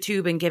 with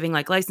YouTube and giving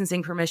like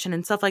licensing permission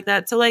and stuff like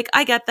that. So like,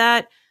 I get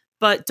that,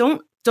 but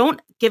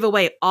don't give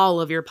away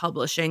all of your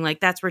publishing. Like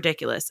that's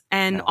ridiculous.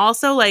 And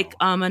also like,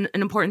 an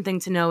important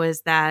thing to know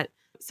is that,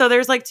 so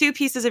there's like two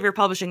pieces of your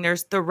publishing.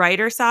 There's the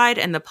writer side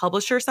and the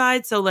publisher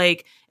side. So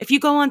like, if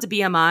you go on to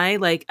BMI,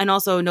 like, and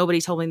also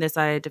nobody told me this,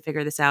 I had to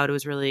figure this out. It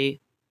was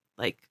really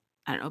like,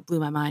 I don't know, blew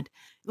my mind.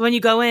 When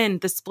you go in,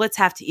 the splits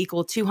have to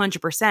equal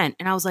 200%.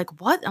 And I was like,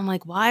 what? I'm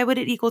like, why would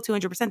it equal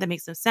 200%? That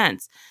makes no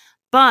sense.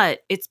 But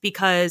it's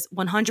because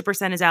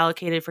 100% is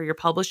allocated for your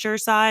publisher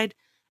side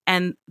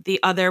and the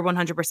other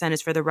 100%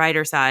 is for the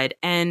writer side.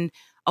 And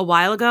a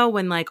while ago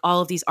when like all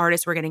of these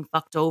artists were getting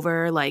fucked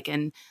over, like,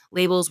 and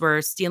labels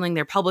were stealing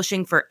their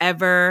publishing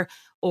forever,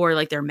 or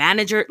like their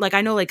manager, like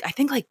I know, like, I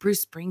think like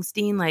Bruce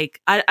Springsteen, like,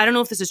 I don't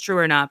know if this is true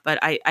or not, but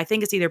I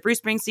think it's either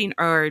Bruce Springsteen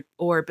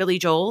or Billy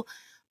Joel.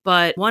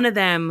 But one of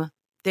them,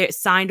 they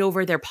signed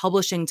over their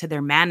publishing to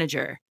their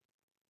manager,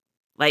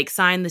 like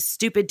signed the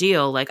stupid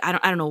deal. Like, I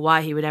don't know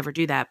why he would ever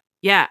do that.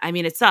 Yeah. I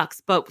mean, it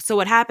sucks. But so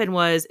what happened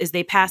is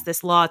they passed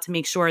this law to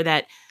make sure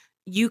that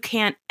you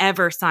can't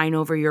ever sign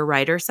over your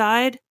writer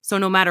side. So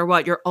no matter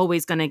what, you're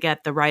always going to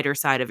get the writer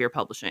side of your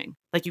publishing.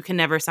 Like you can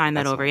never sign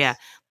that over. Nice. Yeah.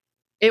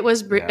 It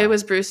was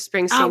Bruce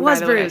Springsteen. Oh, it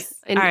was Bruce.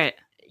 All right.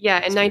 Yeah,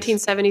 in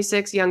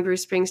 1976, young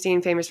Bruce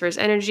Springsteen, famous for his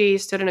energy,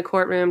 stood in a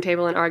courtroom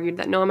table and argued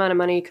that no amount of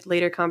money could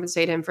later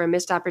compensate him for a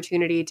missed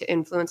opportunity to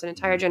influence an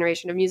entire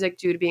generation of music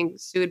due to being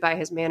sued by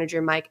his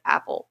manager, Mike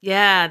Apple.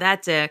 Yeah,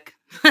 that dick.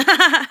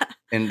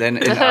 And then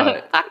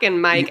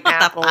fucking Mike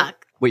Apple.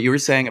 What you were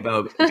saying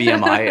about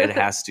BMI, it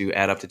has to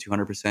add up to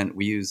 200%.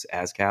 We use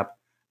ASCAP.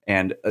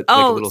 And like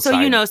a little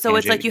so so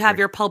it's like you have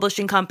your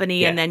publishing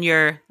company and then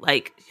you're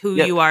like who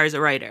you are as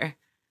a writer.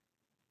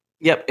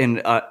 Yep,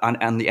 and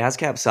on the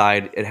ASCAP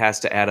side, it has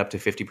to add up to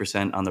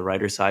 50% on the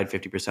writer side,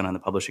 50% on the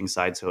publishing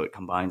side, so it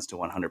combines to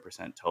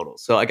 100% total.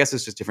 So I guess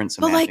it's just different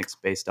semantics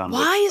based on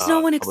why is no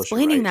one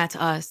explaining that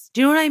to us?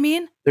 Do you know what I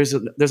mean? There's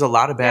a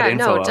lot of bad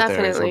info out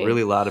there. There's a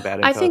really lot of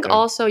bad info. I think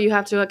also you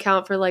have to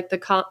account for like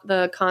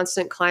the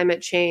constant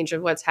climate change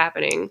of what's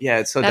happening. Yeah,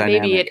 it's so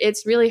dynamic. Maybe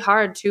it's really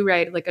hard to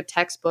write like a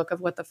textbook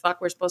of what the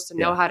fuck we're supposed to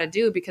know how to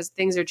do because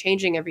things are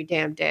changing every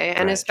damn day,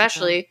 and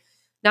especially.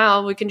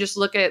 Now we can just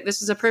look at,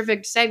 this is a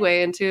perfect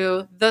segue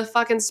into the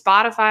fucking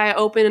Spotify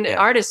open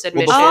artist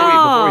admission.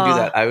 Well, before we do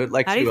that, I would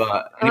like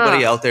to,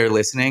 anybody out there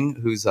listening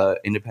who's an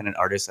independent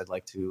artist, I'd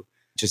like to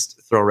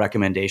just throw a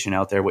recommendation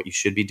out there, what you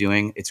should be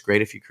doing. It's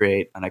great if you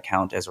create an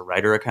account as a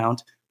writer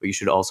account, but you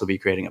should also be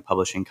creating a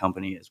publishing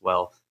company as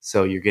well.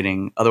 So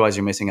otherwise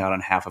you're missing out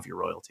on half of your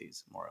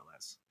royalties, more or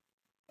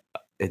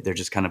less. They're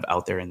just kind of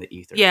out there in the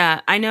ether.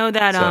 Yeah, I know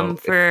that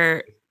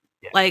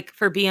like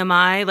for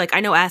BMI, like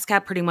I know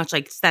ASCAP pretty much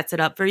like sets it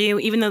up for you,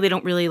 even though they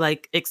don't really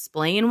like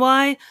explain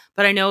why.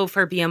 But I know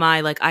for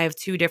BMI, like I have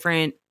two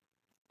different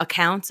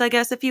accounts, I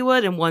guess, if you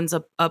would, and one's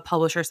a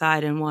publisher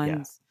side and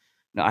one's.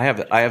 No, I have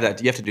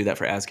that. You have to do that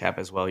for ASCAP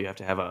as well. You have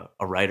to have a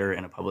writer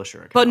and a publisher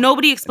account. But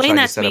nobody explained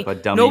that to me.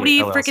 Nobody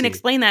freaking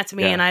explained that to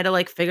me, and I had to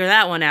like figure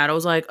that one out. I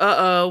was like,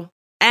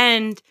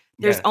 And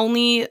there's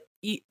only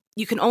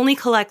you can only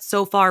collect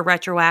so far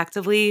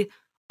retroactively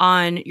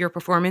on your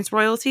performance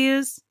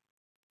royalties.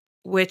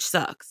 Which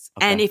sucks.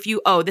 Okay. And if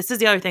this is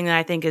the other thing that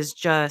I think is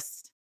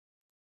just,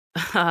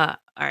 all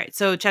right,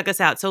 so check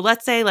us out. So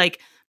let's say like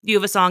you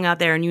have a song out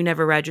there and you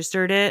never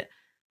registered it.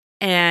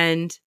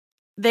 And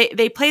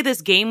they play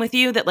this game with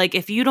you that like,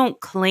 if you don't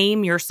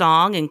claim your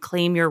song and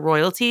claim your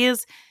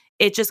royalties,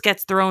 it just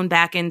gets thrown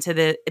back into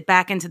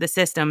the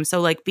system.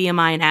 So like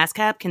BMI and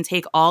ASCAP can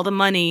take all the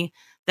money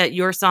that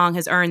your song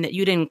has earned that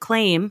you didn't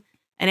claim.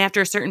 And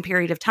after a certain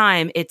period of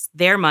time, it's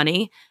their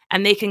money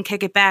and they can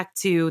kick it back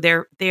to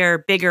their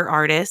bigger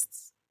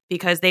artists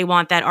because they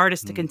want that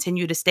artist to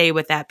continue to stay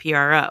with that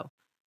PRO.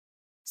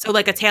 So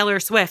like a Taylor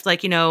Swift, like,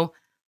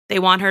 they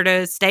want her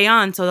to stay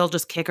on. So they'll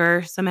just kick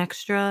her some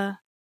extra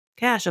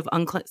cash of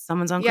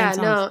someone's unclaimed songs.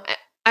 No,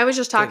 I was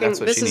just talking,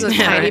 this is a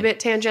tiny bit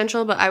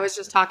tangential, but I was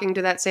just talking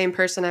to that same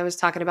person I was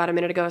talking about a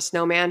minute ago,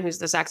 Snowman, who's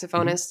the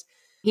saxophonist.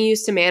 Mm-hmm. He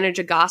used to manage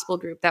a gospel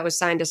group that was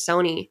signed to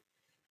Sony.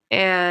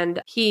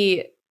 And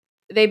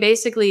they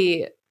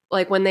basically,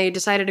 like when they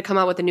decided to come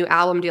out with a new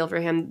album deal for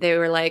him, they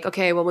were like,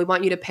 okay, well, we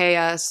want you to pay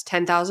us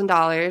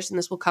 $10,000 and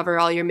this will cover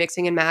all your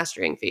mixing and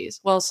mastering fees.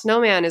 Well,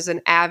 Snowman is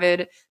an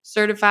Avid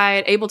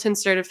certified, Ableton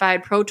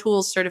certified, Pro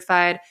Tools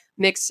certified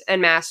mix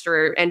and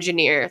master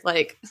engineer.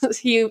 Like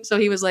he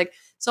was like,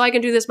 so I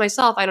can do this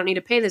myself. I don't need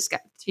to pay this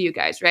guy to you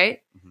guys, right?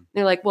 Mm-hmm.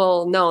 They're like,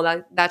 well,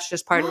 no, that's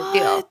just part of the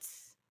deal.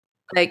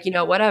 Like,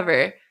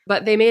 whatever.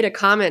 But they made a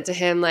comment to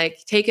him, like,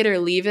 take it or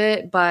leave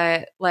it.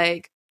 But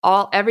like,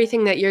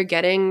 everything that you're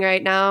getting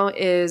right now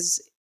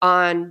is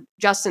on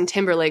Justin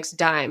Timberlake's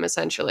dime,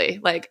 essentially.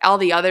 Like all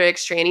the other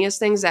extraneous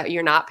things that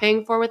you're not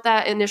paying for with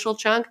that initial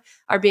chunk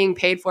are being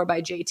paid for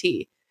by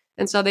JT.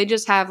 And so they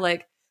just have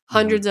like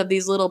hundreds of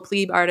these little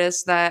plebe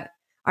artists that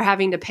are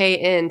having to pay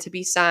in to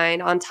be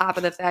signed, on top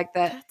of the fact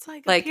that That's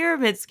like a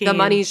pyramid scheme. The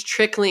money's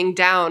trickling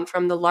down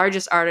from the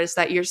largest artists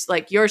that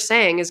you're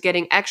saying is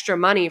getting extra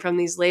money from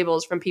these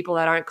labels from people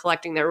that aren't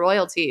collecting their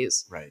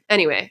royalties. Right.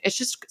 Anyway, it's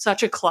just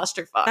such a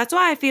clusterfuck. That's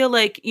why I feel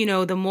like,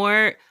 the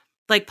more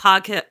like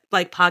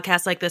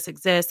podcasts like this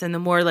exist, and the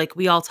more like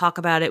we all talk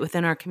about it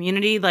within our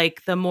community,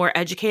 like the more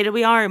educated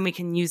we are, and we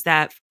can use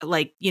that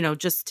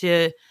just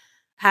to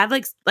have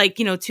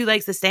two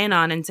legs to stand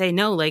on and say,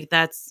 no, like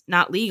that's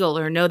not legal,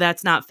 or no,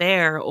 that's not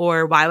fair,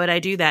 or why would I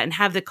do that? And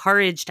have the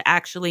courage to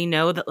actually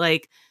know that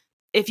like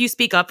if you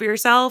speak up for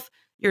yourself,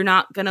 you're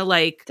not gonna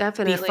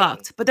definitely be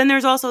fucked. But then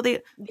there's also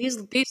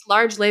these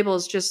large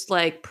labels just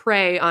like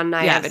prey on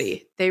naivety.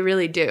 Yes. They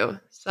really do.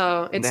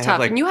 So it's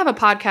tough. And you have a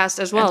podcast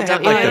as well,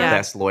 don't you? Like the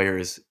best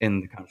lawyers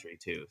in the country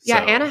too. Yeah,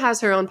 so. Anna has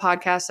her own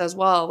podcast as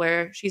well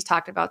where she's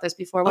talked about this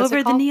before. What's Over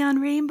it called? the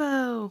Neon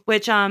Rainbow,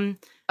 which okay,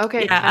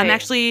 yeah, I'm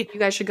actually. You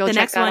guys should go. The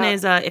check next that one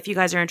out. is if you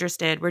guys are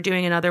interested, we're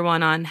doing another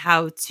one on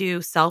how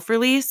to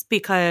self-release,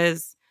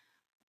 because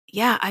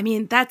yeah, I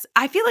mean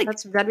I feel like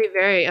that'd be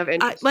very of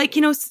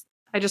interest.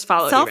 I just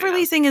follow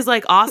self-releasing is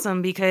like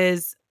awesome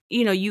because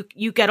you get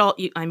you get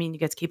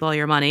to keep all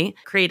your money,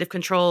 creative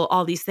control,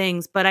 all these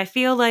things, but I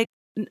feel like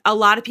a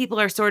lot of people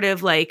are sort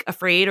of like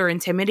afraid or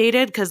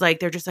intimidated because like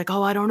they're just like,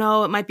 oh, I don't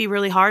know, it might be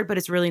really hard, but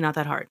it's really not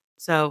that hard.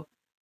 So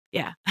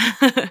yeah.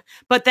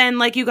 But then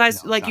like you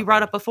guys, like you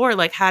brought up before,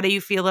 like how do you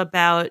feel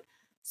about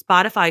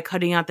Spotify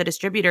cutting out the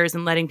distributors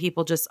and letting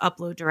people just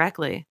upload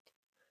directly?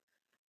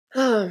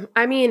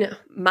 I mean,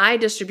 my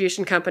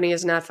distribution company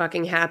is not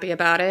fucking happy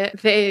about it.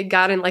 They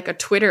got in like a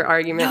Twitter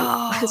argument.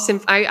 No.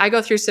 I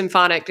go through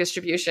Symphonic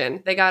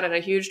Distribution. They got in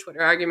a huge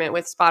Twitter argument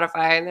with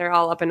Spotify, and they're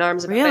all up in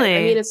arms about it.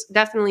 I mean, it's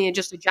definitely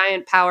just a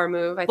giant power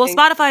move. I think.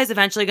 Spotify is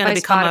eventually going to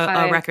become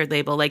a record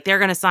label. Like they're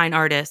going to sign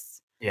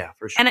artists. Yeah,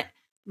 for sure. And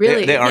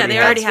really, they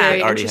already have.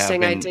 Very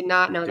interesting. I did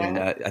not know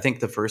that. I think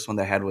the first one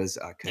they had was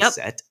a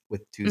cassette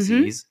with 2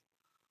 C's.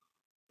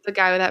 The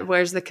guy that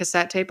wears the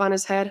cassette tape on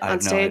his head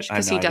on stage,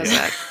 because he does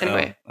that.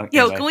 Anyway,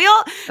 can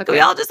we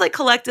all just like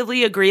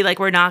collectively agree like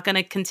we're not going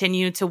to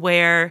continue to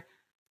wear,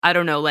 I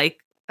don't know, like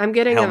I'm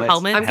getting a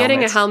helmet. I'm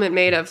getting a helmet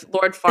made of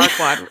Lord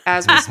Farquaad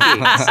as we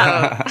speak.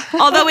 So.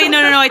 Although wait,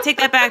 no, I take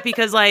that back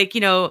because like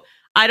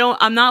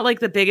I'm not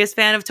like the biggest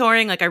fan of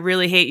touring. Like I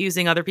really hate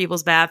using other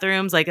people's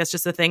bathrooms. Like that's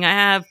just a thing I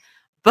have.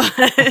 But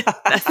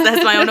that's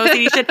my own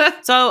OCD shit.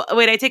 So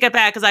wait, I take it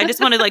back because I just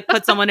want to like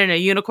put someone in a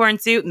unicorn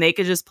suit and they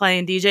could just play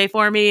and DJ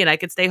for me, and I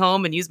could stay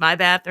home and use my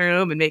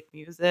bathroom and make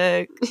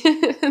music.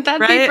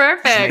 That'd be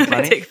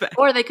perfect.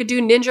 Or they could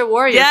do Ninja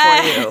Warrior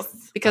for you,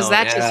 because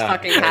that just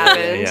fucking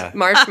happened. Yeah.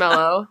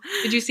 Marshmallow.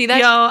 Did you see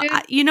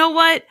that? You know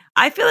what?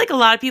 I feel like a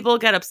lot of people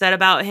get upset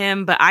about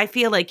him, but I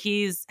feel like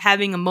he's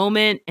having a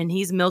moment and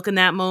he's milking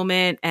that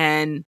moment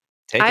and.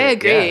 I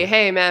agree. Yeah.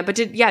 Hey, man. But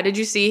did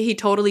you see he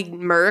totally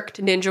murked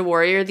Ninja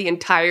Warrior the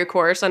entire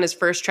course on his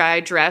first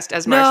try dressed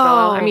as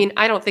Marshmallow? I mean,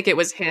 I don't think it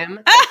was him.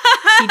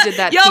 He did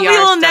that PR we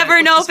will stunt,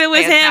 never know if it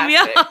was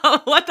fantastic. Him. Yo,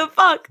 what the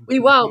fuck? We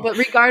won't. But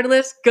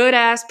regardless,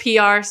 good-ass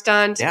PR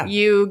stunt. Yeah.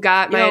 You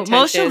got my attention.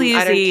 Moshe Leezy,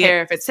 I don't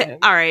care if it's him.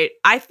 All right.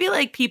 I feel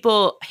like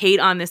people hate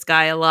on this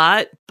guy a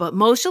lot, but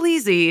Moshe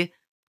Leezy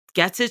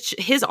gets it.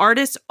 His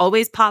artists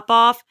always pop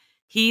off.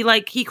 He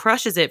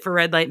crushes it for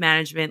Red Light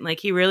Management. Like,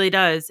 he really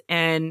does.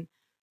 And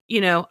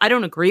I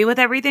don't agree with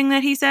everything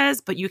that he says,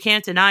 but you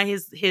can't deny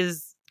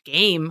his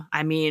game.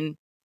 I mean,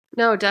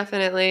 no,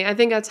 definitely. I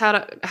think that's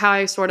how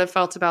I sort of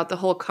felt about the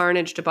whole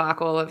Carnage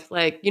debacle of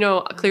like,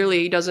 clearly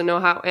he doesn't know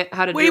how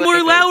to way do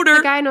more louder.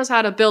 The guy knows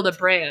how to build a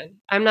brand.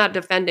 I'm not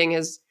defending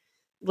his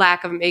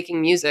lack of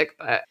making music,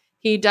 but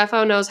he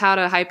defo knows how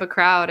to hype a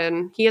crowd,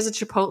 and he has a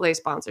Chipotle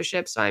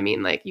sponsorship. So I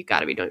mean, like, you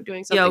got to be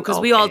doing something. Because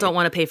we all don't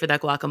want to pay for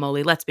that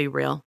guacamole. Let's be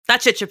real.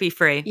 That shit should be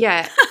free.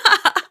 Yeah,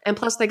 and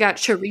plus they got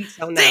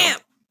chorizo now. Damn.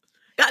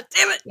 God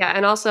damn it. Yeah,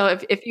 and also,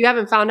 if you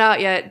haven't found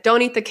out yet,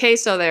 don't eat the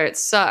queso there. It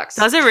sucks.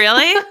 Does it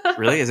really?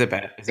 Really? Is it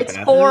bad? It's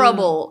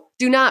horrible.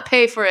 Do not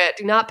pay for it.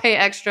 Do not pay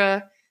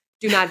extra.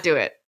 Do not do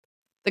it.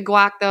 The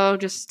guac, though,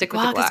 just stick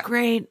with the guac. Guac is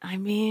great. I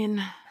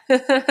mean...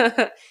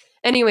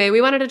 Anyway, we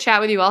wanted to chat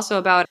with you also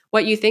about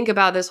what you think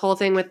about this whole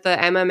thing with the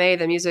MMA,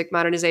 the Music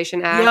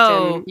Modernization Act.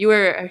 And you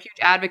were a huge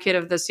advocate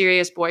of the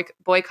serious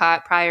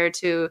boycott prior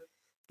to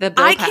the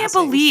bill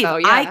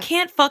passing. I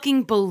can't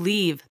fucking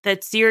believe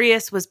that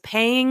Sirius was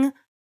paying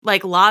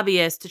like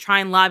lobbyists to try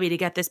and lobby to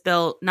get this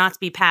bill not to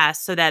be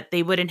passed so that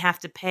they wouldn't have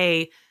to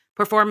pay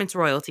performance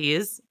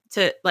royalties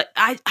to like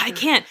I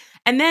can't.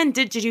 And then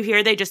did you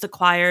hear they just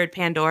acquired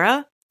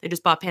Pandora? They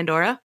just bought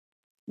Pandora.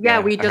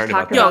 Yeah, we just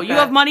talked about that. You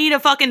have money to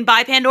fucking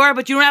buy Pandora,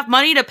 but you don't have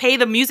money to pay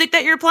the music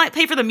that you're playing.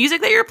 Pay for the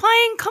music that you're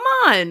playing. Come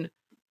on,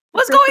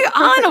 what's going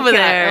on over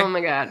there? Oh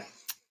my god,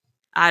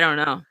 I don't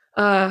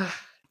know.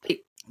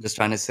 Just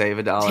trying to save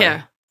 $1.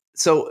 Yeah.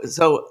 So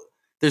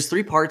there's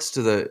 3 parts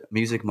to the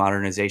Music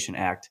Modernization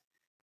Act.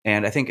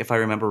 And I think if I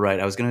remember right,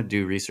 I was going to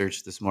do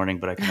research this morning,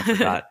 but I kind of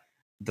forgot.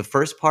 The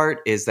first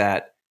part is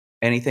that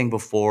anything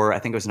before, I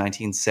think it was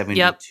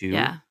 1972,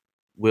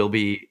 will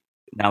be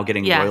now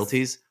getting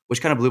royalties,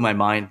 which kind of blew my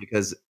mind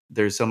because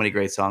there's so many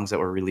great songs that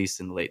were released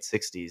in the late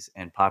 60s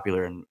and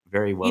popular and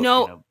very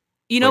well,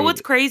 you know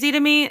what's crazy to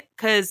me?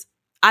 Because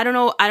I don't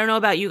know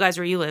about you guys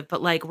where you live,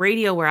 but like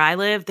radio where I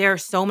live, there are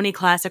so many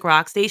classic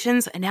rock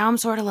stations. And now I'm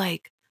sort of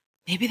like,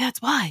 maybe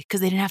that's why, because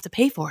they didn't have to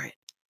pay for it.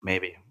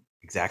 Maybe.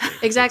 Exactly.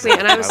 Exactly.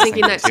 And I was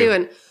thinking that too.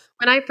 And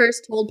when I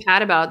first told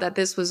Pat about that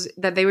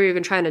that they were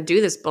even trying to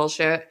do this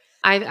bullshit,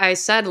 I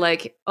said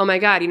like, oh my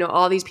God,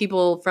 all these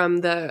people from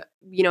the,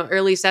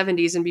 early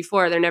 70s and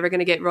before, they're never going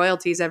to get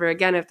royalties ever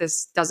again if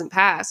this doesn't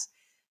pass.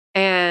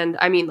 And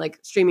I mean like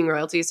streaming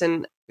royalties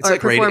or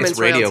like performance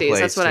royalties.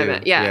 That's what I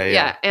meant.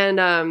 Yeah.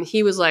 And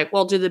he was like,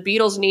 well, do the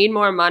Beatles need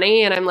more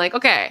money? And I'm like,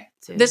 okay,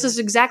 this is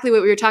exactly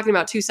what we were talking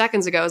about 2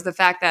 seconds ago, is the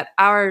fact that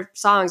our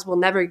songs will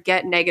never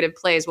get negative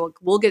plays.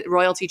 We'll get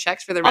royalty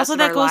checks for the rest of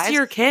our lives. Also, that goes to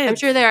your kids. I'm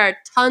sure there are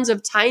tons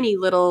of tiny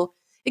little,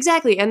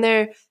 exactly. And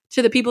they're,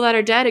 to the people that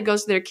are dead, it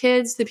goes to their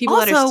kids. The people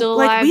that are still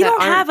alive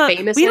that aren't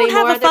famous anymore. We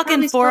don't have a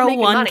fucking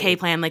 401k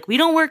plan. Like, we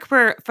don't work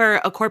for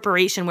a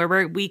corporation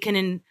where we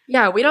can.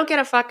 Yeah, we don't get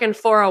a fucking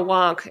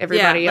 401k,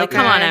 everybody. Yeah, like,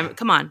 okay?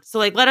 Come on. So,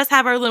 like, let us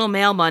have our little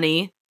mail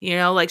money.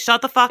 Like,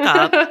 shut the fuck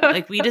up.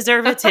 Like, we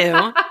deserve it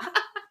too.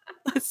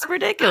 It's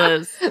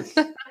ridiculous.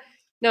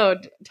 No,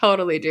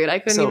 totally, dude. I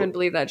couldn't even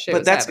believe that shit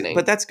was happening.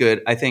 But that's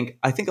good. I think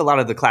a lot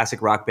of the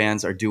classic rock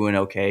bands are doing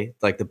okay,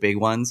 like the big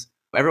ones.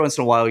 Every once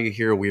in a while, you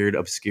hear a weird,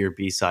 obscure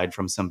B-side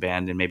from some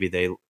band, and maybe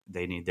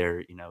they need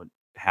their,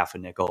 half a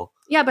nickel.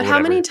 Yeah, but how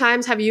many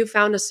times have you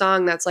found a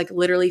song that's like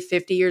literally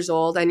 50 years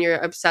old and you're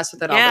obsessed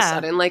with it all of a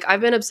sudden? Like,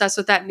 I've been obsessed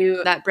with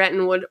that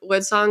Bretton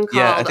Wood song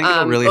called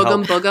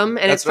Oogum Boogum,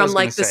 and it's from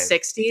like the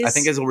 60s. I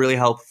think it'll really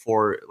help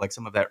for like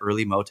some of that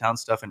early Motown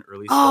stuff and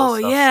early soul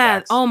stuff. Oh,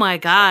 yeah. Oh, my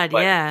God,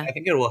 yeah. I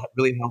think it will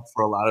really help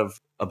for a lot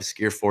of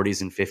obscure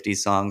 40s and 50s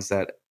songs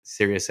that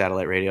Sirius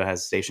Satellite Radio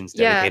has stations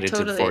dedicated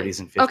to the 40s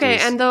and 50s. Okay,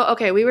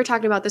 and we were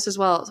talking about this as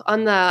well.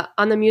 On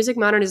the Music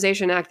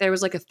Modernization Act, there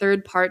was like a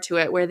third part to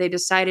it where they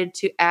decided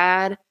to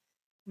add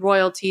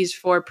royalties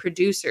for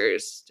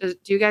producers. Do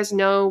you guys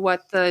know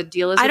what the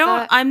deal is with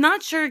that? I'm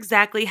not sure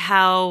exactly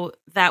how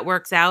that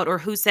works out or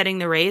who's setting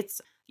the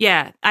rates.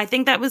 Yeah, I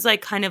think that was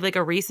like kind of like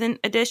a recent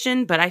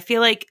addition, but I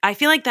feel like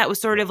that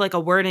was sort of like a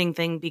wording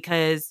thing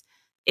because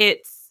all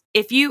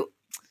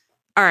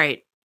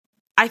right.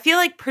 I feel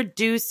like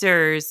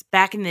producers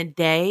back in the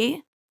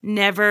day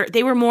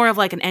they were more of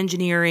like an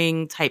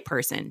engineering type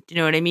person. Do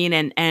you know what I mean?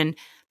 And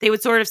they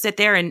would sort of sit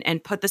there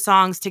and put the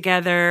songs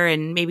together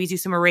and maybe do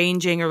some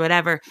arranging or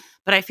whatever.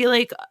 But I feel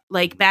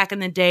like back in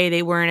the day,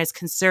 they weren't as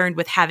concerned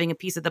with having a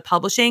piece of the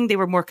publishing. They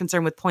were more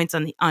concerned with points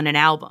on an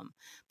album.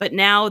 But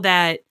now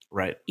that,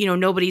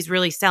 nobody's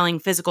really selling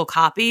physical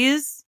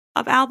copies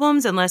of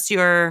albums unless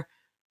you're,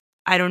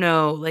 I don't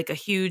know, like a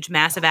huge,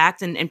 massive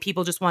act and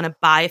people just want to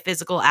buy a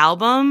physical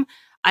album.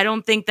 I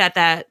don't think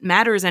that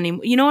matters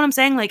anymore. You know what I'm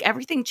saying? Like,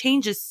 everything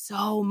changes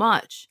so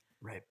much.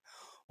 Right.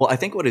 Well, I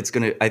think what it's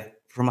going to,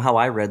 from how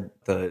I read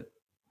the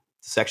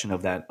section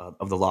of that,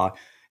 of the law,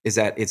 is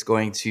that it's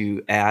going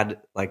to add,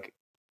 like,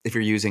 if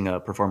you're using a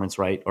performance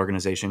right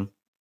organization,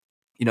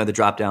 the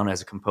drop down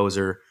as a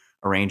composer,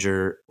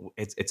 arranger,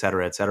 et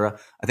cetera, et cetera.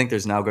 I think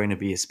there's now going to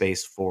be a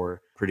space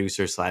for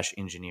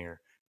producer/engineer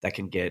that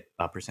can get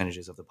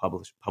percentages of the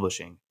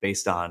publishing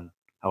based on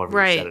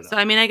however you set it up. So,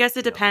 I mean, I guess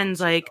it depends,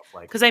 like,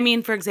 because I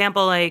mean, for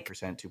example, like,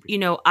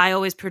 2%. I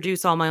always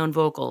produce all my own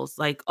vocals,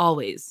 like,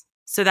 always.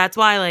 So that's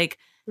why, like,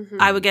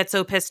 I would get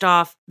so pissed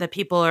off that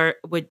people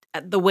would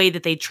the way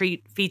that they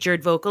treat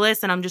featured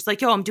vocalists. And I'm just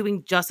like, yo, I'm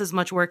doing just as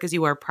much work as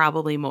you are,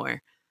 probably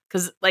more.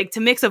 Because, like, to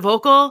mix a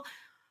vocal,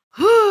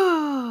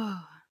 that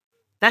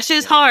shit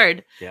is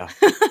hard. Yeah.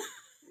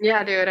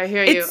 Yeah, dude, I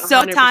hear you. It's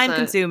so 100%. time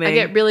consuming. I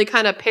get really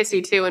kind of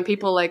pissy too when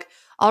people like,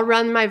 I'll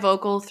run my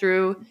vocal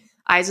through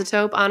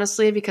Isotope,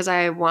 honestly, because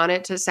I want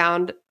it to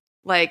sound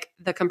like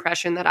the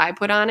compression that I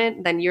put on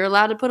it. Then you're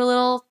allowed to put a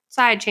little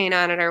side chain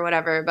on it or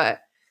whatever.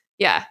 But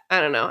yeah,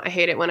 I don't know. I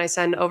hate it when I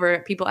send over,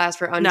 people ask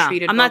for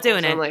untreated I'm not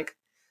doing it. I'm like,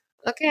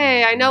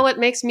 okay, I know what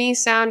makes me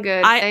sound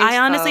good. I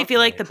honestly feel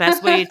like the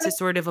best way to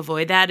sort of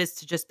avoid that is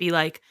to just be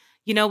like,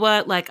 you know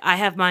what? Like, I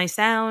have my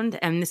sound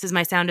and this is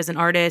my sound as an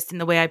artist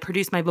and the way I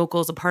produce my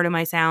vocals a part of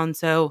my sound.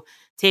 So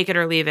take it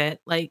or leave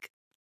it. Like,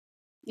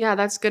 yeah,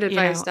 that's good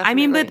advice. Definitely. I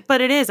mean,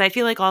 but it is. I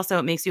feel like also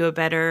it makes you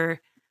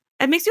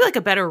like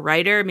a better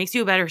writer. It makes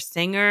you a better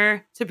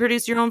singer to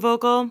produce your own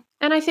vocal.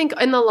 And I think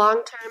in the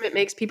long term, it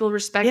makes people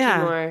respect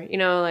you more.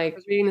 Like, I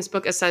was reading this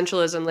book,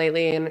 Essentialism,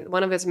 lately, and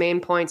one of its main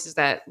points is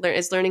that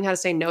it's learning how to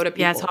say no to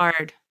people. Yeah, it's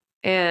hard.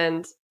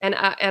 And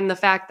the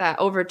fact that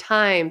over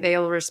time,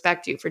 they'll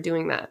respect you for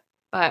doing that.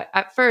 But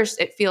at first,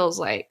 it feels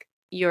like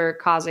you're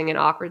causing an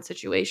awkward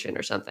situation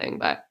or something.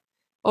 But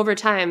over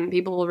time,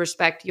 people will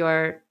respect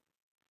your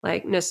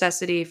like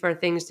necessity for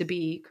things to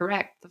be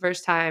correct the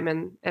first time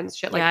and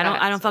shit like that. Yeah,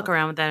 I don't fuck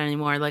around with that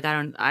anymore. Like,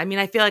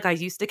 I feel like I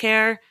used to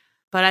care,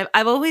 but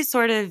I've always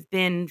sort of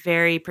been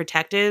very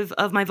protective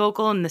of my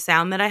vocal and the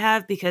sound that I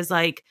have because,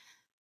 like,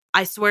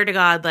 I swear to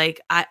God,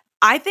 like,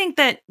 I think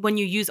that when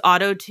you use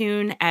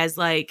auto-tune as,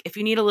 like, if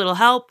you need a little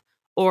help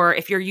or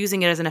if you're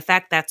using it as an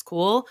effect, that's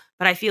cool.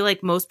 But I feel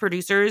like most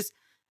producers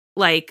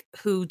like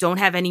who don't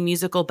have any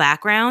musical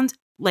background,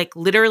 like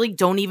literally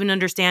don't even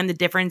understand the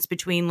difference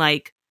between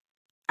like,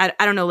 I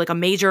don't know, like a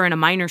major and a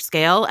minor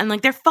scale. And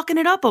like, they're fucking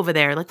it up over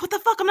there. Like, what the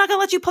fuck? I'm not going to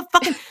let you put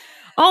fucking,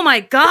 oh my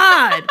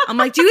God. I'm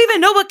like, do you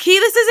even know what key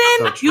this is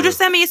in? So You just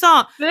sent me a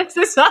song. This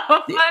is so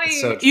funny.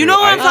 So You know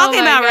what I'm talking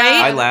about,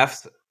 right? I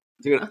laughed.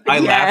 Dude, I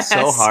laugh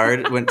so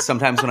hard when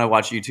I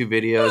watch YouTube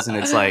videos and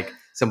it's like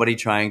somebody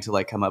trying to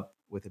like come up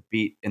with a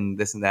beat and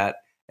this and that.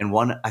 And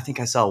I think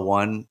I saw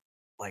one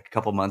like a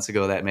couple months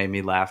ago that made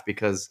me laugh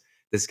because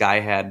this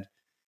guy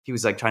he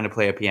was like trying to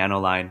play a piano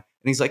line and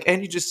he's like,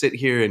 and you just sit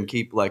here and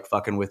keep like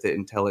fucking with it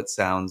until it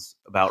sounds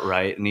about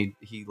right. And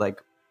he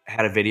like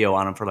had a video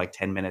on him for like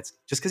 10 minutes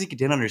just because he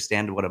didn't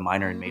understand what a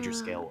minor and major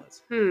scale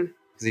was. Because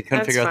he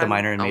couldn't figure out the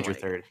minor and major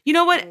third. You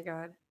know what? Oh my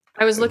God.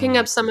 I was looking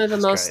up some of the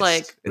most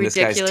like and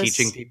ridiculous. This guy's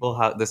teaching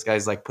people this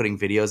guy's like putting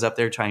videos up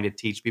there trying to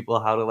teach people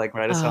how to like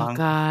write a song. Oh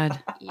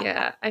God.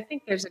 Yeah, I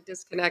think there's a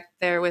disconnect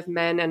there with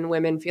men and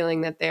women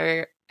feeling that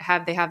they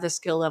have the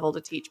skill level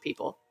to teach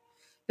people.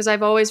 Because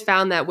I've always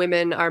found that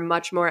women are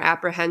much more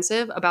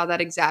apprehensive about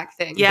that exact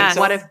thing. Yes.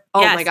 What if?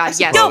 Oh my God!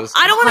 Yes. No,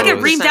 I don't want to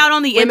get reamed out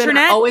on the Women are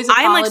internet. always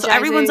I'm like, so apologizing.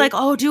 everyone's like,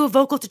 oh, do a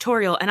vocal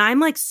tutorial, and I'm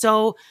like,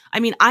 so.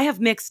 I mean, I have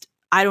mixed.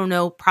 I don't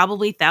know,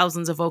 probably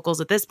thousands of vocals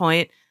at this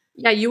point.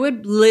 Yeah, you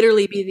would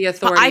literally be the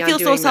authority. But I feel on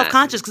so doing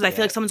self-conscious because I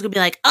feel like someone's gonna be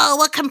like, "Oh,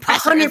 what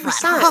compressor? 100%.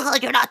 Is that?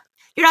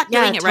 You're not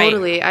doing it right."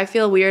 Totally. I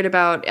feel weird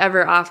about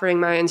ever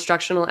offering my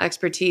instructional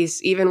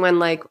expertise, even when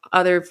like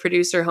other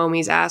producer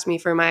homies ask me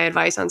for my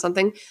advice on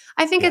something.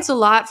 I think it's a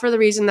lot for the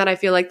reason that I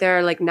feel like there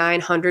are like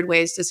 900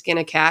 ways to skin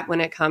a cat when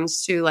it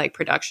comes to like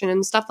production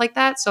and stuff like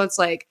that. So it's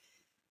like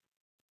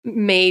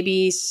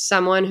maybe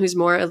someone who's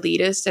more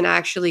elitist and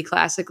actually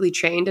classically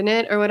trained in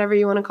it or whatever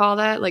you want to call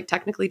that, like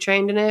technically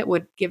trained in it,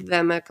 would give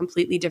them a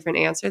completely different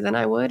answer than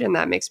I would. And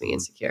that makes me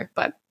insecure.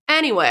 But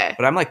anyway.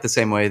 But I'm like the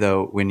same way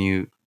though when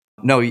you've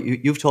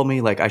told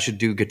me like I should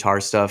do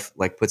guitar stuff,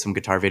 like put some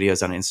guitar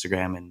videos on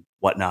Instagram and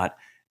whatnot.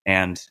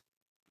 And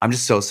I'm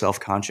just so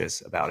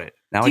self-conscious about it.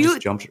 Now I just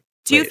jumped.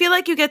 Do you feel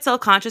like you get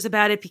self-conscious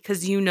about it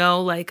because you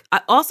know, like,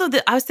 I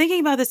was thinking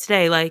about this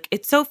today. Like,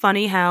 it's so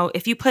funny how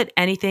if you put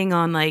anything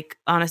on, like,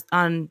 on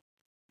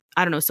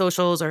I don't know,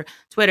 socials or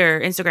Twitter,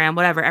 Instagram,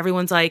 whatever,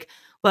 everyone's like,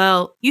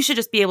 well, you should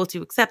just be able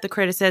to accept the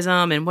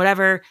criticism and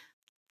whatever,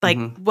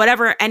 like,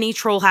 whatever any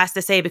troll has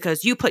to say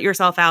because you put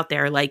yourself out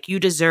there, like,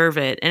 you deserve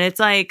it. And it's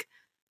like,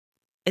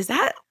 is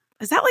that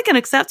like an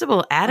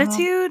acceptable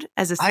attitude?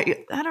 I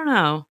don't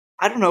know.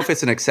 I don't know if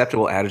it's an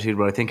acceptable attitude,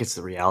 but I think it's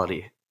the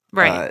reality.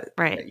 Right.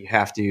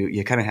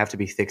 You kind of have to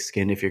be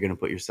thick-skinned if you're going to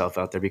put yourself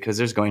out there because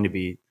there's going to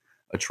be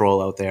a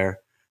troll out there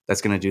that's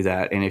going to do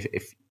that. And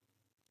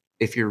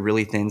if you're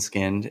really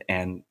thin-skinned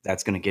and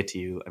that's going to get to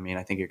you, I mean,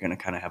 I think you're going to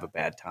kind of have a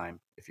bad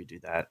time if you do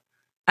that.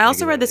 I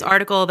also read this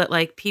article that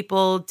like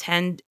people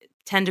tend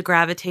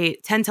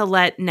to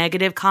let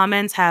negative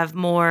comments have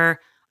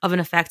more of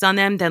an effect on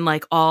them than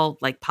like all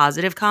like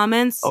positive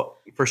comments. Oh,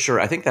 for sure.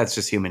 I think that's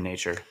just human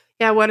nature.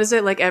 Yeah. What is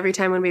it like every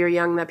time when we were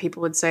young that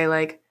people would say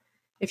like,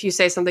 if you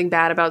say something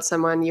bad about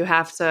someone, you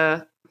have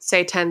to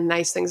say 10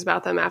 nice things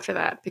about them after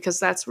that, because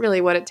that's really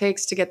what it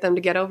takes to get them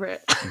to get over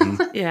it.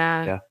 Mm-hmm.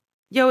 Yeah.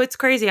 Yo, it's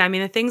crazy. I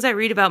mean, the things I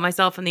read about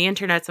myself on the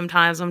internet,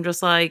 sometimes I'm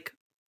just like,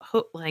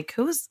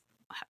 who's,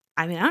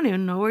 I mean, I don't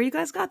even know where you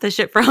guys got this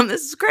shit from.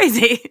 This is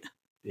crazy.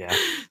 Yeah.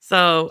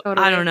 So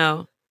totally. I don't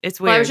know. It's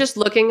weird. Well, I was just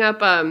looking up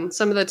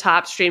some of the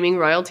top streaming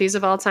royalties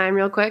of all time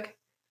real quick.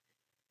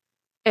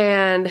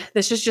 And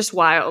this is just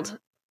wild.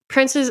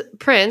 Prince.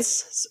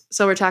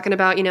 So we're talking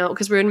about,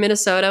 because we're in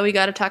Minnesota, we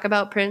got to talk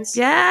about Prince.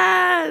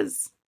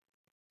 Yes.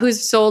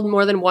 Who's sold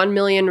more than 1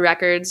 million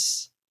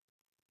records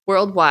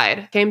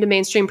worldwide. Came to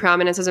mainstream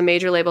prominence as a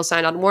major label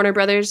signed on Warner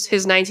Brothers.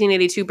 His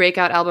 1982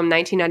 breakout album,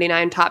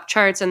 1999, top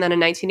charts. And then in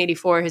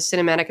 1984, his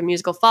cinematic and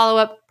musical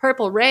follow-up,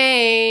 Purple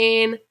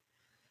Rain.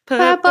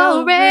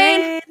 Purple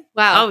Rain.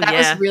 Wow, that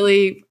was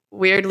really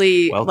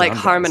weirdly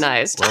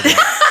harmonized. Well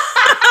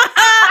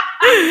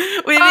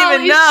we didn't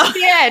even know.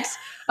 Shit.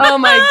 Oh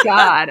my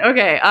God.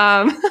 Okay.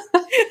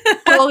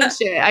 Holy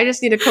shit. I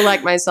just need to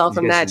collect myself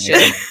from that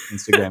shit.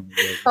 Instagram.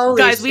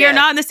 Guys, we are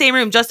not in the same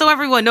room. Just so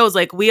everyone knows,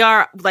 like we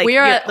are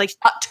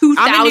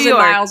 2,000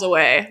 miles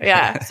away.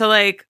 Yeah. So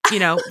like, we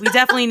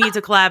definitely need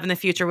to collab in the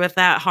future with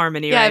that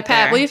harmony. Yeah, right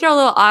Pat, there. will you throw a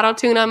little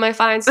auto-tune on my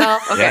fine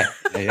self? Okay.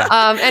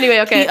 Yeah. Anyway,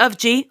 okay. Key of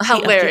G.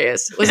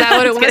 Hilarious. Was that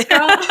what it was,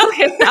 girl?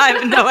 Okay. I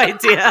have no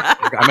idea.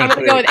 I'm going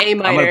to go with A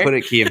minor. I'm going to put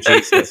it key of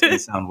G so it's going to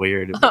sound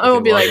weird. I will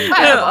be like,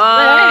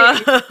 I'll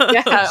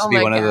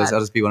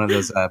just be one of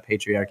those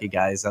patriarchy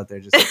guys out there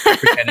just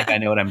pretending I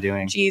know what I'm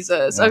doing.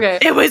 Jesus. Okay.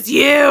 It was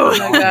you.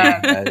 Oh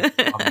my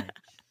God.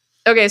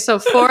 Okay, so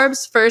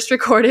Forbes first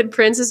recorded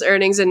Prince's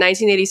earnings in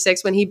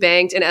 1986 when he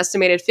banked an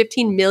estimated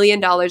 $15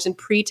 million in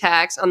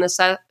pre-tax on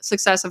the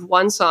success of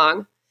one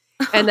song.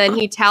 And then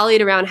he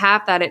tallied around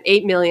half that at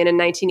 $8 million in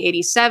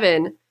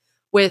 1987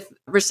 with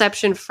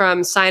reception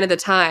from Sign of the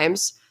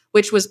Times,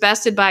 which was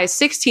bested by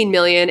 $16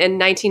 million in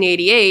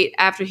 1988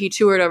 after he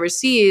toured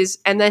overseas.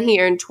 And then he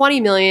earned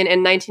 $20 million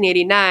in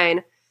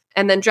 1989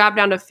 and then dropped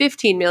down to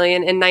 15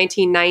 million in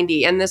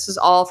 1990. And this is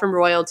all from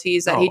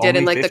royalties that he did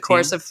in like 15? the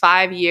course of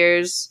 5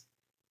 years.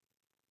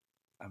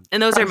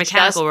 And those are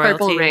mechanical royalties.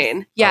 Purple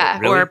Rain. Yeah.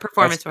 Really? Or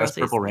performance That's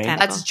royalties. Purple Rain?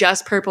 Mechanical. That's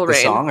just Purple The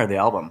Rain. song or the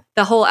album?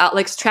 The whole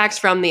like tracks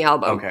from the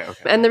album. Okay.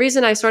 And the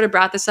reason I sort of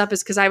brought this up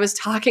is because I was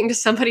talking to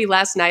somebody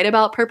last night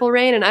about Purple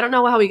Rain, and I don't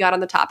know how we got on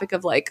the topic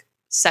of like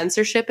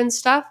censorship and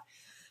stuff,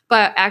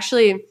 but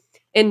actually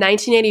in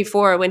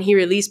 1984 when he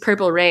released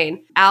Purple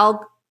Rain,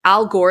 Al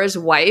Gore's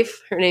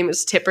wife, her name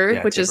is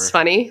Tipper, which Tipper. is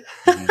funny.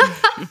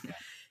 Mhm.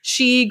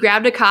 She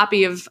grabbed a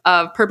copy of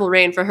Purple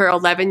Rain for her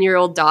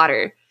 11-year-old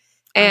daughter,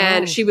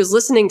 and she was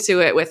listening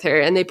to it with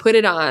her, and they put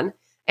it on,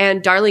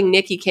 and Darling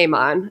Nikki came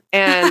on,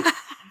 and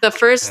the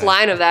first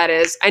line of that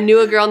is, I knew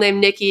a girl named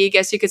Nikki.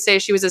 Guess you could say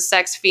she was a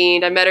sex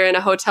fiend. I met her in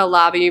a hotel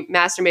lobby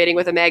masturbating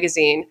with a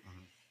magazine.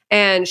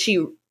 And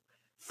she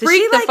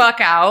freaked the fuck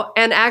out.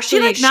 And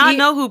actually, she not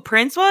know who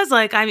Prince was?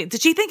 Like, I mean,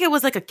 did she think it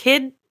was like a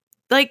kid?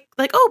 Like,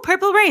 oh,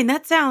 Purple Rain,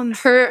 that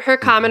sounds... Her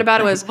comment about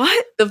it was,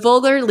 what? The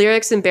vulgar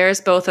lyrics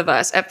embarrassed both of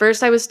us. At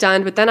first I was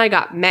stunned, but then I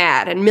got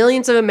mad. And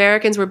millions of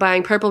Americans were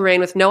buying Purple Rain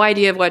with no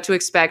idea of what to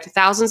expect.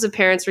 Thousands of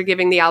parents were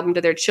giving the album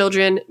to their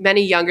children,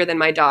 many younger than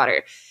my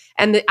daughter.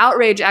 And the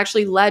outrage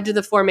actually led to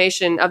the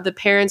formation of the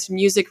Parents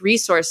Music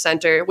Resource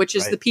Center, which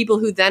is the people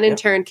who then in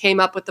turn came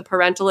up with the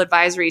parental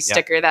advisory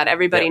sticker that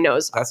everybody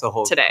knows. That's a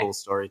whole today. cool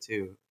story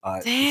too.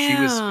 She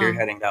was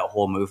spearheading that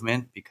whole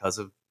movement because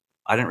of,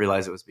 I didn't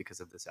realize it was because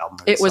of this album.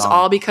 It was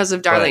all because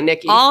of Darling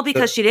Nikki. All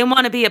because she didn't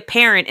want to be a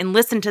parent and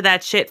listen to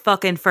that shit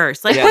fucking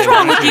first. Like, what's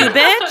wrong with you,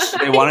 bitch?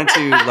 They wanted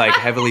to like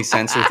heavily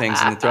censor things.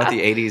 And throughout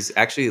the 80s,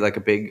 actually like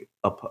a big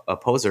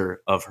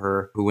opposer of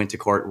her who went to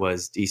court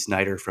was Dee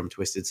Snider from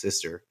Twisted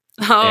Sister.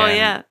 Oh, and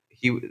yeah.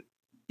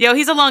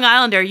 He's a Long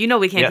Islander. You know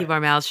we can't keep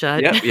our mouths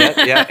shut.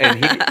 Yeah.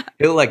 And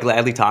he'll like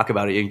gladly talk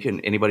about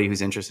it. Anybody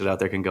who's interested out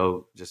there can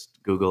go just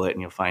Google it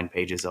and you'll find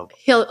pages of.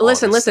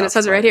 Listen. It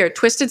says it right here.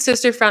 Twisted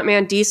Sister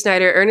frontman Dee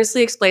Snider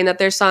earnestly explained that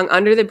their song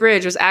 "Under the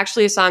Bridge" was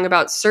actually a song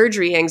about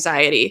surgery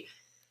anxiety,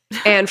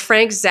 and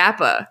Frank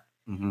Zappa.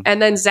 Mm-hmm.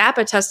 And then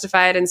Zappa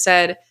testified and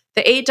said,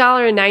 the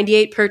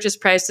 $8.98 purchase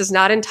price does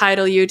not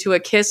entitle you to a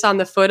kiss on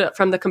the foot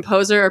from the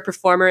composer or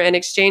performer in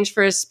exchange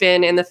for a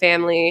spin in the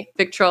family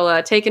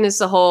Victrola. Taken as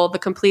a whole, the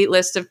complete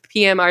list of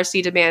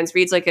PMRC demands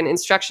reads like an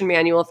instruction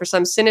manual for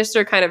some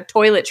sinister kind of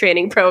toilet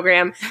training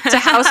program to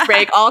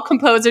housebreak all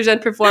composers and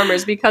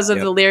performers because of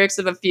the lyrics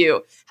of a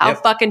few. How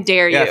fucking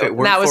dare you?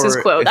 That was his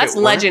quote. That's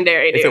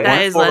legendary, dude.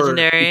 That is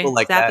legendary. People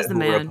like Zappa's that who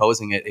were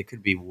opposing it, it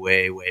could be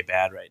way, way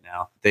bad right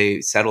now.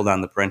 They settled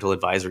on the parental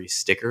advisory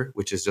sticker,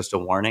 which is just a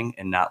warning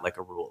and not like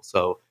a rule.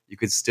 So you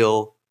could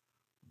still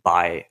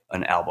buy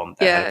an album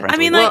that had a parental I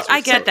mean, like, advisory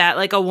I get that,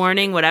 like a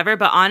warning, whatever,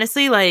 but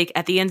honestly, like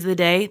at the end of the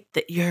day,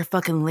 that you're a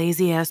fucking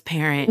lazy ass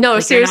parent. No,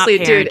 like, seriously,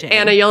 dude.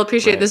 Anna, you'll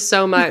appreciate Right. this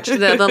so much.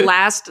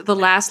 The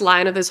last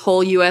line of this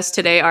whole US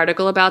Today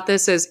article about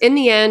this is, in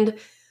the end,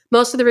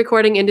 most of the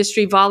recording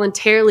industry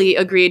voluntarily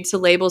agreed to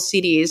label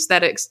CDs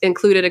that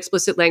included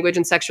explicit language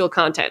and sexual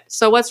content.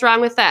 So what's wrong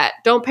with that?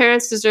 Don't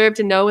parents deserve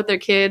to know what their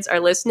kids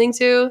are listening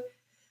to?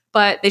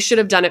 But they should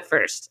have done it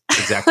first.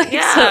 Exactly.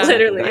 Yeah. So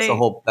literally.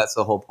 That's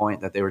the whole point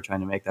that they were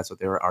trying to make. That's what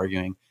they were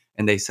arguing.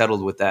 And they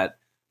settled with that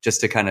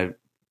just to kind of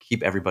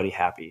keep everybody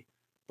happy,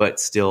 but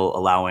still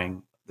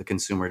allowing the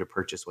consumer to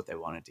purchase what they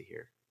wanted to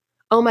hear.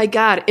 Oh my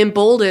God.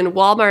 Emboldened,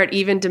 Walmart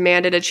even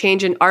demanded a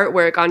change in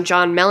artwork on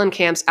John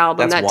Mellencamp's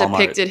album That's that Walmart.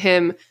 depicted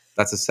him.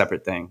 That's a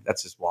separate thing.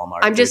 That's just Walmart.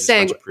 I'm just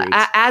They're saying, a bunch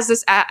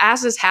of prudes.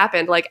 as this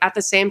happened, like at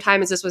the same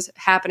time as this was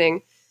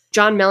happening,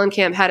 John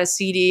Mellencamp had a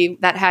CD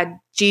that had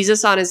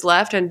Jesus on his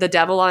left and the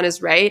devil on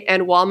his right,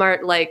 and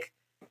Walmart like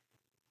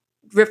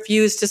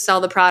refused to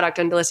sell the product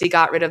unless he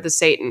got rid of the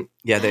Satan.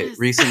 Yeah,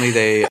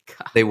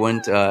 they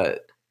wouldn't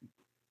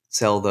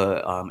sell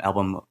the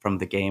album from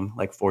The Game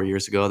like 4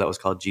 years ago that was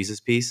called Jesus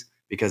Piece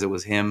because it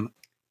was him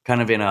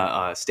kind of in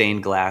a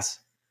stained glass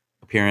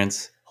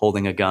appearance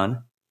holding a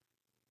gun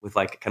with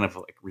like kind of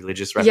like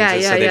religious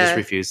references. So they just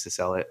refused to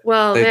sell it.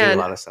 Well, they man, do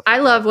a lot of stuff I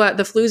like love that. what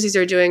the Floozies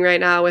are doing right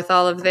now with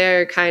all of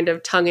their kind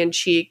of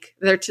tongue-in-cheek.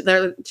 Their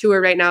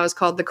tour right now is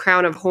called The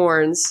Crown of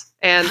Horns,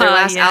 and their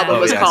last album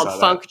was called I saw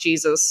Funk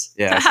Jesus.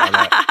 Yeah, I saw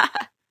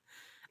that.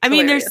 I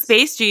mean, there's Hilarious.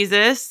 Space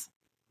Jesus.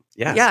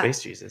 Yeah,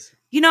 Space Jesus.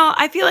 You know,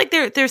 I feel like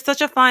there's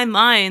such a fine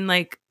line,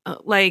 like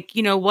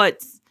you know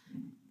what's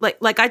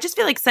like I just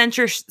feel like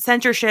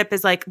censorship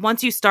is like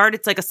once you start,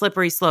 it's like a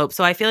slippery slope.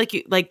 So I feel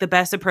like the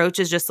best approach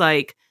is just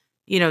like,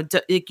 you know,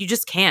 you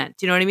just can't.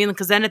 You know what I mean?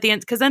 Because then at the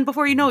end, because then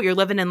before you know it, you're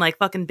living in like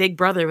fucking Big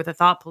Brother with a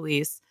thought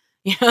police.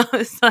 You know,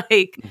 it's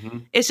like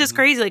it's just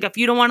crazy. Like if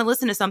you don't want to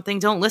listen to something,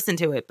 don't listen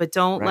to it, but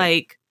don't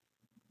like,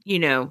 you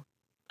know.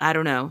 I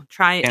don't know.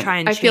 Try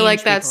and I feel like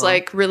change that's people.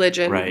 like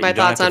religion. Right. My You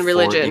don't thoughts have on to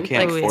force- religion. you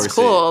can't Like force it's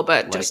cool, it,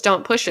 but like, just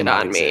don't push to it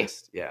not on me.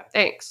 exist. Yeah.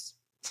 Thanks.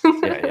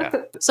 Yeah.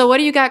 So what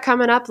do you got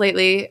coming up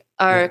lately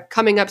or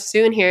coming up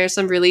soon here?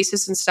 Some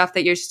releases and stuff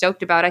that you're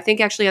stoked about. I think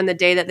actually on the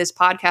day that this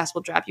podcast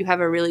will drop, you have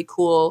a really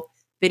cool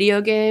video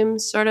game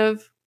sort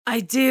of I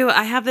do.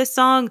 I have this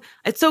song.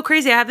 It's so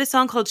crazy. I have this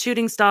song called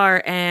Shooting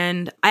Star,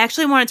 and I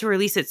actually wanted to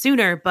release it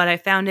sooner, but I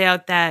found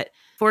out that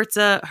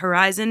Forza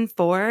Horizon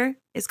 4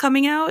 is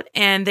coming out,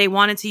 and they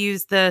wanted to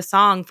use the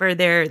song for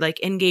their like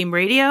in-game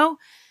radio.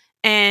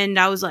 And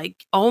I was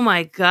like, oh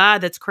my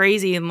God, that's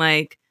crazy. And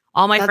like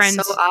all my friends.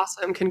 That's so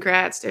awesome.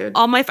 Congrats, dude.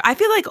 I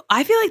feel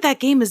like that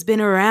game has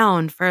been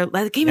around for,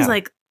 the game is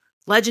like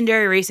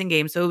legendary racing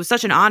game. So it was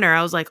such an honor.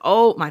 I was like,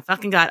 oh my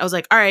fucking God. I was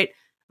like, all right,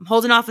 I'm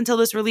holding off until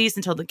this release,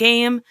 until the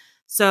game.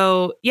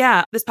 So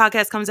yeah, this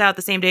podcast comes out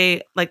the same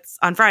day, like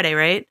on Friday,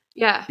 right?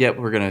 Yeah. Yep,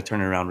 we're going to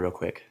turn it around real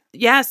quick.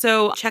 Yeah,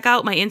 so check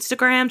out my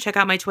Instagram, check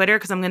out my Twitter,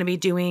 because I'm going to be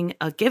doing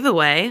a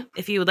giveaway.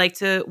 If you would like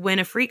to win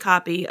a free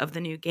copy of the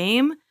new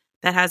game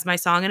that has my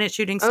song in it,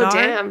 Shooting Star. Oh,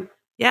 damn.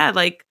 Yeah,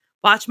 like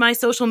watch my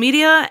social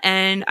media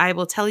and I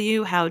will tell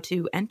you how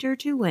to enter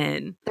to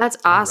win. That's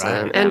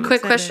awesome. Right. And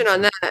quick question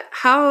on that.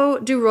 How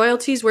do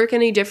royalties work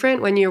any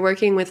different when you're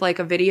working with like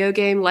a video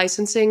game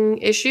licensing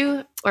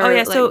issue?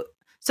 Or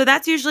so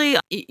that's usually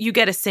you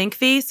get a sync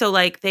fee. So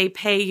like they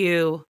pay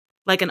you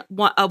like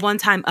a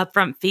one-time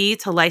upfront fee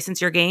to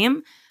license your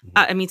game.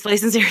 To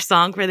license your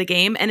song for the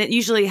game. And it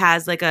usually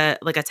has like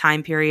a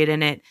time period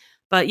in it.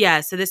 But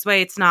yeah, so this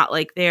way it's not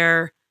like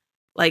they're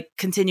like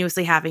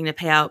continuously having to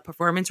pay out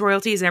performance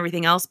royalties and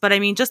everything else. But I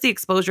mean, just the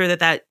exposure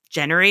that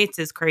generates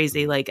is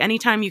crazy. Like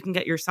anytime you can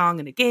get your song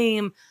in a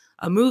game,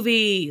 a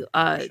movie,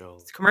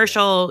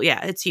 commercial.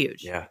 Yeah, it's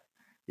huge. Yeah.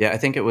 I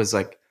think it was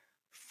like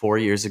 4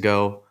 years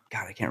ago.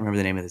 God, I can't remember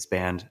the name of this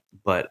band,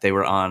 but they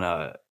were on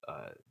a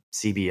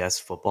CBS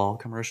football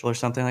commercial or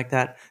something like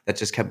that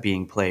just kept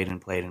being played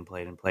and played and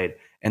played and played.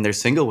 And their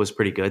single was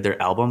pretty good.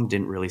 Their album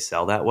didn't really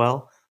sell that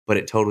well, but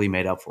it totally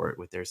made up for it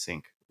with their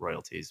sync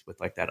royalties with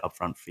like that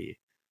upfront fee.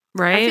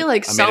 Right. I feel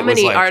like so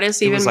many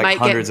artists even might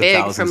get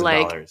big from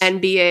like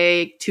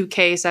NBA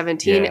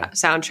 2K17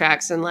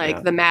 soundtracks and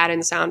like the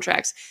Madden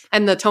soundtracks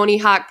and the Tony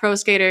Hawk Pro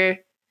Skater.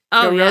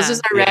 Roses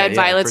are red,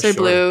 violets are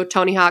blue.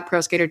 Tony Hawk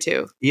Pro Skater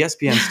 2.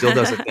 ESPN still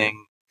does a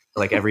thing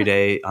like every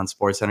day on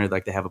SportsCenter.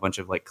 Like they have a bunch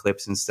of like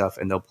clips and stuff,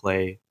 and they'll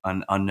play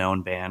an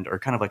unknown band or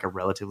kind of like a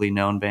relatively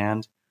known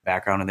band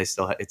background, and they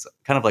still it's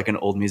kind of like an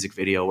old music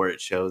video where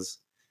it shows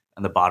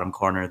on the bottom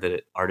corner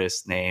the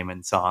artist's name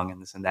and song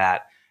and this and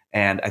that.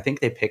 And I think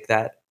they pick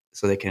that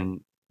so they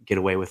can get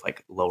away with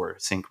like lower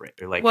sync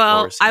rate or like.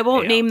 Well, I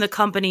won't name the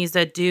companies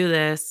that do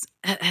this.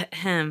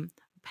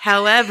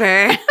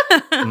 However,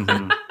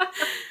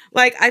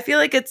 like I feel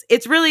like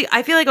it's really.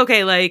 I feel like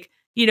okay, like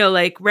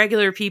like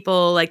regular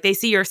people, like they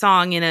see your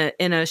song in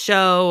a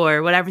show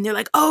or whatever, and they're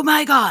like, oh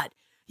my God,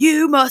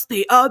 you must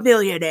be a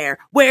millionaire.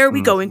 Where are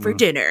we going for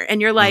dinner?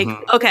 And you're like,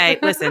 okay,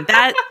 listen,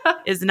 that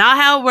is not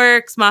how it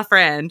works, my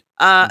friend.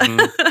 Yeah,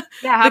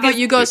 how about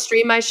you go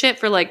stream my shit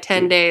for like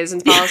 10 days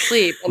and fall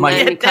asleep, and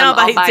then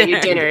I'll buy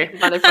you dinner,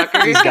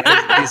 motherfucker.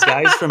 These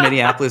guys from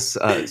Minneapolis,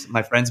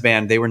 my friend's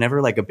band, they were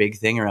never like a big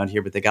thing around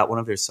here, but they got one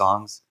of their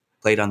songs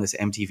played on this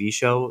MTV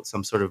show,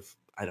 some sort of,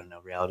 I don't know,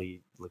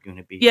 reality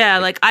Laguna Beach. Yeah,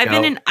 like I've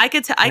been in, I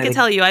could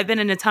tell you, I've been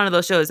in a ton of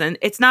those shows, and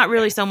it's not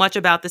really so much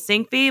about the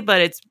sync fee, but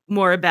it's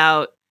more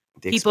about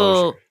the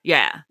people. Exposure.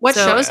 Yeah. What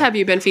shows have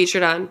you been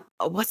featured on?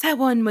 What's that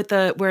one with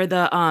where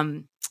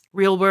the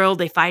Real World,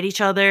 they fight each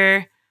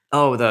other?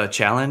 Oh, the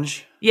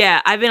challenge?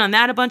 Yeah, I've been on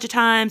that a bunch of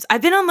times.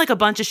 I've been on like a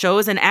bunch of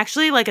shows, and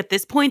actually like at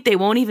this point they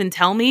won't even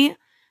tell me.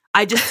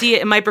 I just see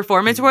it in my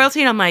performance royalty,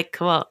 and I'm like,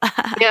 cool.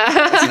 Yeah.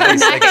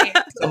 Nice. Like,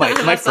 so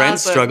my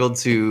friends struggled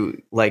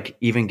to like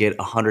even get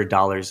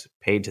 $100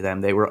 paid to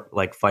them. They were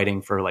like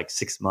fighting for like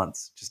 6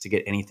 months just to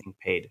get anything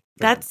paid.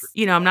 That's,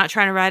 I'm not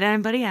trying to write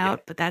anybody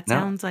out, but that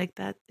sounds like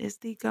that is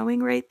the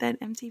going rate that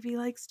MTV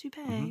likes to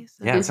pay. Mm-hmm.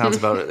 So. Yeah, it sounds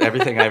about it.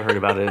 Everything I've heard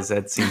about it is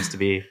that seems to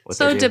be what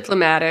so they do.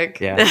 Diplomatic.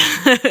 Yeah.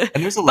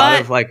 And there's a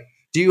lot of like,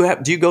 do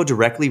you go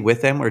directly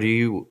with them, or do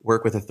you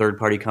work with a third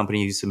party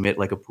company? You submit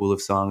like a pool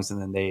of songs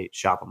and then they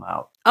shop them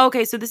out.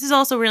 Okay, so this is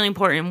also really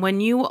important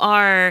when you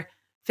are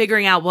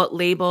figuring out what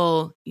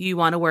label you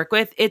want to work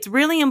with. It's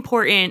really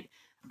important.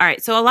 All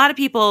right, so a lot of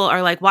people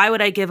are like, why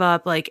would I give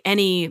up like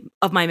any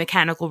of my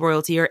mechanical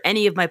royalty or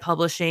any of my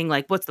publishing?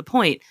 Like, what's the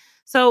point?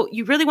 So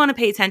you really want to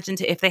pay attention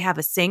to if they have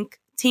a sync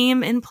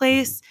team in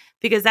place,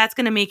 because that's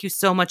going to make you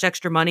so much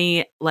extra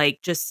money,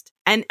 like just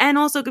and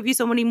also give you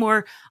so many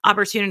more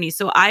opportunities.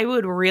 So I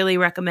would really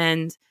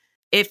recommend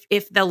if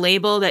the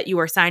label that you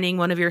are signing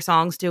one of your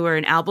songs to or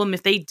an album,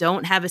 if they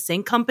don't have a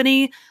sync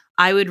company,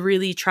 I would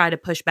really try to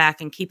push back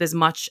and keep as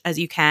much as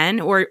you can,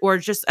 or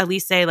just at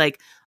least say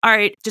like, all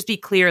right, just be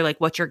clear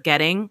like what you're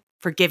getting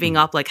for giving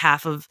up like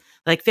half of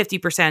like 50%,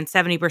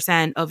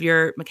 70% of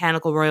your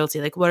mechanical royalty.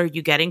 Like, what are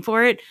you getting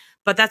for it?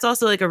 But that's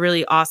also like a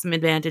really awesome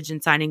advantage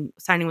in signing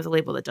with a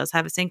label that does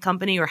have a sync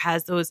company or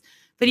has those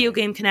video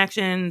game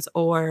connections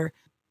or,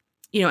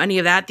 any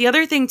of that. The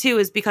other thing too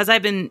is because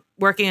I've been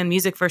working on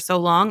music for so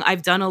long,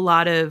 I've done a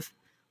lot of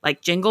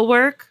like jingle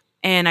work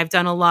and I've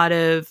done a lot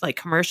of like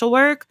commercial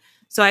work.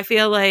 So I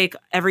feel like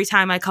every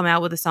time I come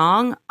out with a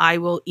song, I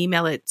will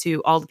email it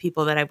to all the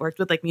people that I've worked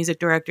with, like music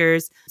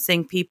directors,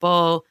 sync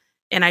people,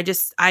 And I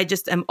just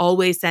am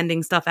always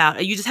sending stuff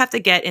out. You just have to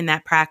get in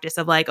that practice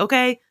of like,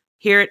 okay,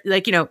 here,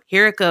 like,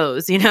 here it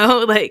goes,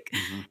 like,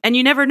 and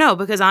you never know,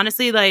 because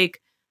honestly,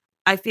 like,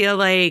 I feel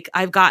like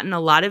I've gotten a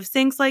lot of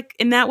syncs like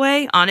in that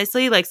way.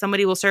 Honestly, like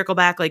somebody will circle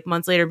back like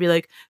months later and be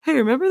like, hey,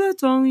 remember that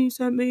song you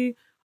sent me?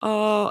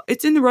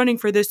 It's in the running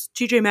for this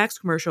TJ Maxx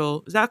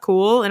commercial. Is that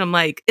cool? And I'm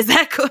like, is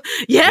that cool?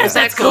 Yes,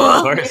 that's cool.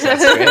 Of course,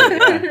 that's great.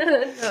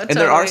 Yeah. No, And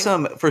there are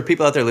some, for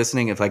people out there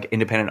listening, if like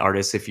independent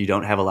artists, if you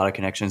don't have a lot of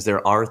connections,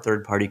 there are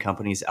third-party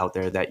companies out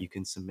there that you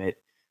can submit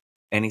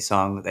any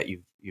song that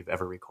you've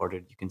ever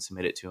recorded. You can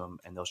submit it to them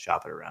and they'll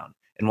shop it around.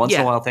 And once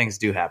in a while, things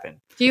do happen.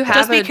 Do you have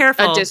Just be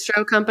careful. a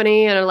distro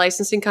company and a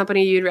licensing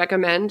company you'd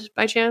recommend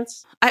by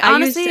chance? I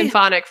honestly use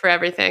Symphonic for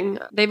everything.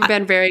 They've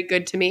been very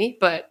good to me,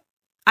 but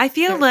I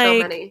feel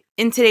like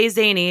in today's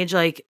day and age,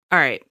 like, all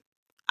right,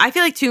 I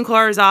feel like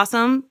TuneCore is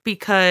awesome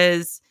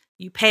because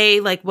you pay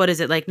like, what is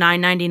it, like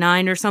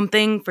 $9.99 or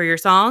something for your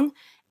song.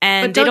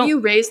 And but don't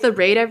you raise the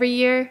rate every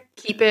year?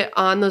 Keep it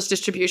on those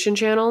distribution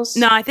channels?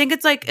 No, I think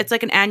it's like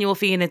an annual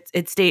fee, and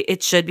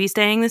it should be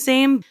staying the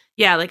same.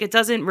 Yeah, like it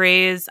doesn't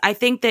raise. I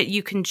think that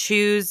you can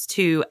choose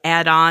to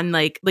add on,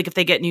 like if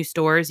they get new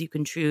stores, you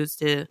can choose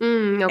to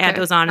add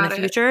those on in the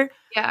future.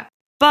 Yeah.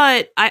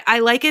 But I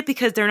like it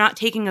because they're not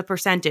taking a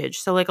percentage.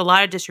 So like a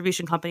lot of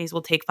distribution companies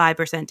will take 5%,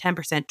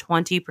 10%,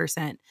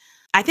 20%.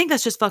 I think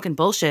that's just fucking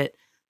bullshit.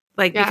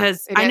 Like,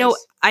 because I know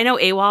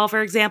AWOL,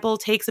 for example,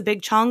 takes a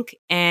big chunk.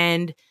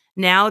 And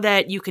now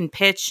that you can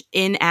pitch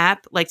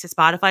in-app, like to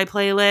Spotify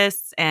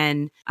playlists,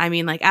 and I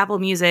mean, like Apple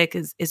Music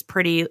is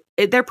pretty,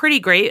 they're pretty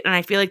great. And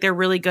I feel like they're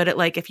really good at,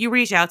 like, if you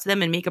reach out to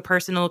them and make a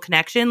personal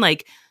connection,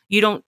 like you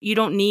don't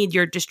need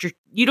your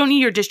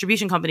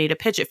distribution company to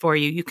pitch it for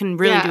you. You can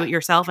really do it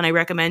yourself. And I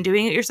recommend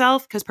doing it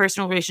yourself because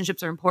personal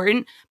relationships are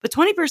important. But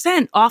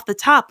 20% off the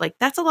top, like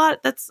that's a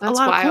lot. That's a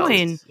lot of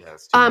coin.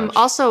 Yeah,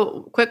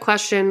 also, quick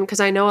question, because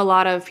I know a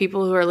lot of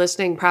people who are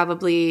listening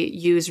probably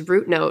use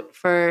RootNote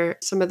for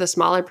some of the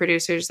smaller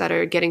producers that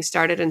are getting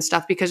started and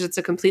stuff, because it's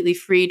a completely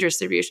free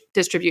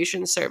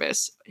distribution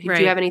service. Right.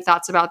 Do you have any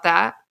thoughts about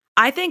that?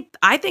 I think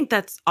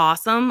that's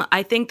awesome.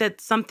 I think that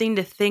something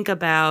to think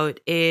about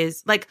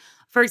is, like,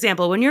 for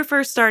example, when you're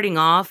first starting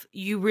off,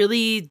 you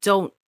really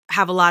don't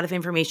have a lot of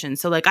information.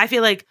 So like, I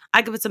feel like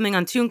I could put something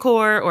on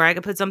TuneCore, or I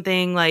could put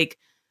something like,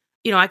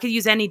 I could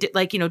use any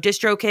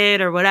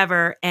DistroKid or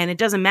whatever, and it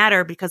doesn't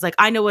matter because like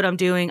I know what I'm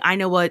doing. I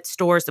know what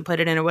stores to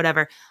put it in or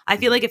whatever. I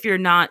feel like if you're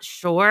not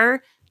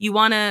sure, you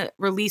want to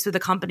release with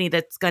a company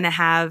that's going to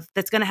have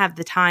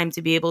the time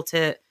to be able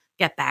to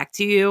get back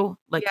to you,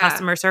 like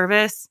customer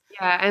service.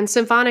 Yeah, and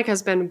Symphonic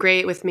has been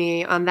great with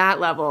me on that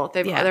level.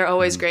 They're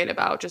always great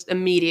about just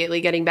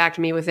immediately getting back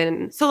to me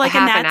within so like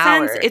half in that an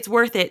hour. sense, it's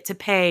worth it to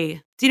pay.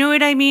 Do you know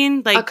what I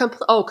mean? Like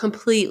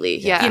completely.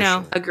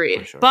 Yeah,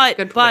 agreed. Sure. But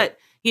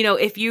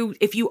if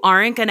you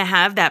aren't going to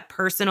have that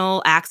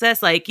personal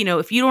access, like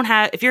if you're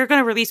going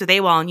to release with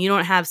AWOL and you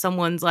don't have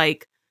someone's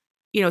like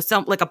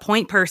some like a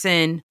point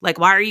person, like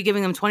why are you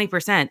giving them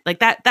 20%? Like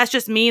that's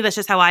just me. That's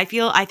just how I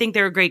feel. I think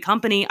they're a great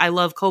company. I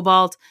love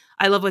Cobalt.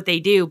 I love what they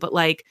do. But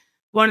like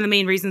one of the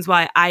main reasons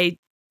why I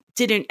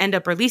didn't end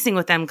up releasing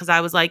with them, because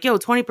I was like,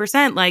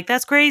 20%, like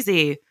that's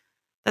crazy.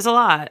 That's a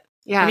lot.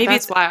 Yeah, maybe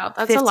that's wild.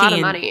 That's 15. A lot of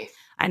money.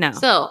 I know.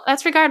 Still,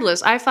 that's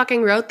regardless. I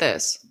fucking wrote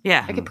this.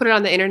 Yeah. I could put it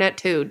on the internet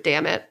too,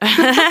 damn it.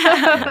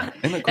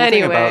 And the cool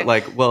thing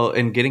about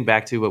and getting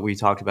back to what we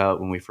talked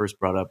about when we first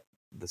brought up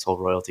this whole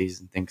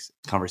royalties and things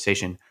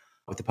conversation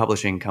with the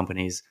publishing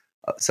companies,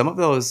 some of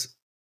those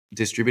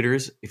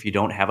distributors, if you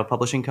don't have a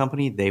publishing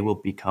company, they will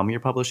become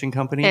your publishing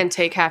company and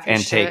take half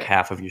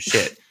of your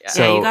shit.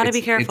 So you got to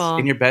be careful. It's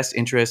in your best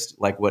interest.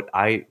 Like what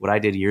I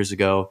did years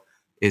ago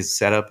is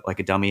set up like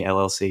a dummy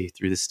LLC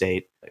through the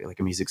state, like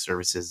a music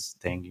services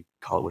thing. You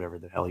call it whatever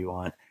the hell you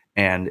want,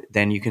 and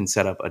then you can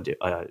set up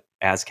a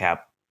ASCAP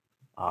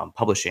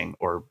publishing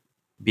or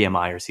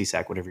BMI or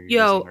CSAC, whatever you're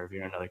using, or if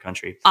you're in another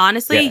country.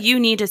 Honestly, you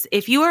need to,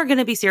 if you are going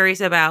to be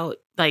serious about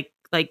like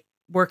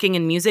working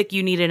in music,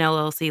 you need an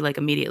LLC like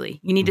immediately.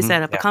 You need to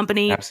set up a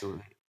company.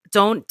 Absolutely.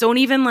 Don't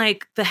even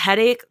like the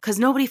headache, because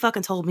nobody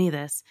fucking told me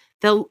this.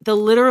 The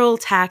literal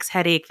tax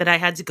headache that I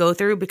had to go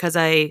through because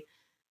I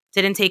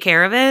didn't take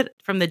care of it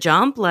from the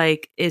jump,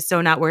 like, is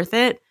so not worth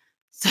it.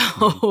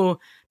 So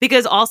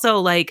because also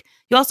like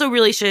you also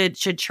really should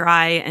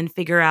try and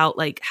figure out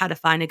like how to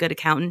find a good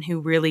accountant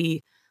who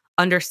really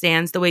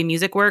understands the way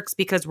music works,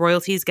 because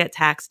royalties get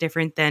taxed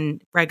different than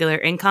regular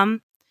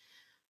income.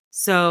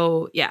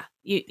 So yeah,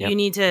 you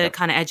need to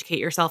kind of educate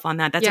yourself on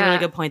that. That's a really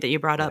good point that you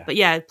brought up. But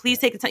yeah, please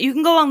take the time. You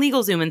can go on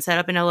LegalZoom and set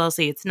up an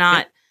LLC. It's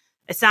not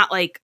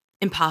like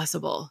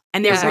impossible.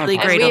 And they're really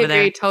great over there.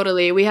 We agree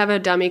totally. We have a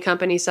dummy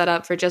company set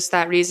up for just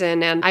that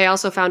reason. And I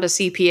also found a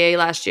CPA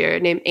last year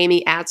named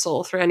Amy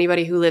Atzel, for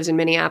anybody who lives in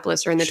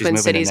Minneapolis or in the Twin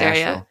Cities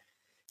area.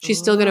 She's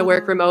still going to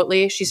work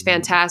remotely. She's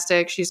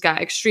fantastic. She's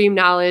got extreme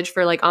knowledge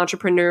for like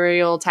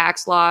entrepreneurial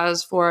tax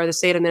laws for the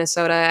state of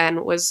Minnesota,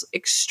 and was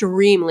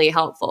extremely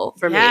helpful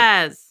for me.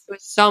 It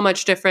was so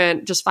much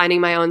different just finding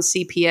my own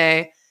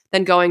CPA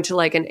than going to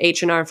like an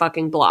H&R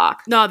fucking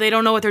Block. No, they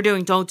don't know what they're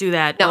doing. Don't do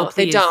that. No,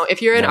 they please. don't.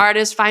 If you're an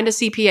artist, find a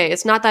CPA.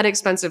 It's not that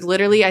expensive.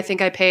 Literally, I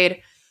think I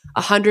paid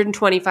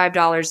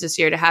 $125 this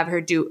year to have her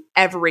do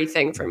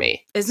everything for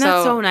me. Isn't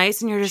that so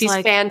nice? And you're just she's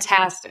like,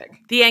 fantastic.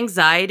 The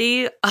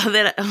anxiety of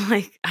it,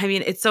 like, I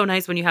mean, it's so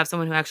nice when you have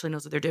someone who actually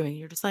knows what they're doing.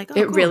 You're just like, oh,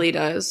 it cool. really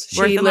does.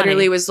 Worth She the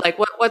literally money. was like,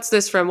 what's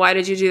this from? Why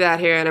did you do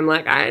that here? And I'm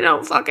like, I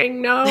don't fucking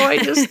know. I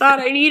just thought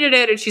I needed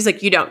it. And she's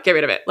like, you don't, get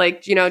rid of it.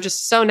 Like, you know,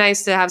 just so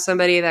nice to have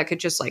somebody that could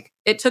just like,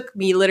 it took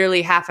me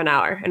literally half an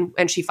hour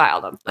and she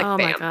filed them. Like, oh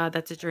bam. my God,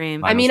 that's a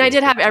dream. I mean, I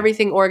did have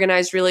everything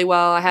organized really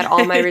well. I had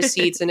all my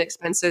receipts and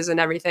expenses and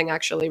everything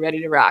actually ready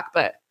to rock,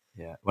 but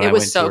it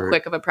was so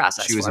quick of a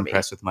process. She was for me.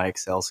 impressed with my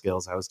Excel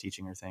skills. I was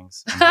teaching her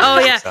things. Oh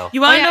yeah, Excel.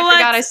 you want to know I what?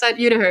 forgot I sent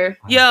you to her.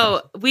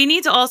 Yo, we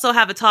need to also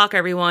have a talk,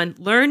 everyone.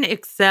 Learn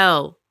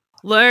Excel.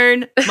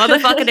 Learn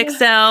motherfucking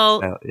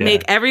Excel.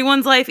 Make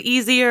everyone's life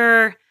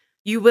easier.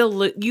 You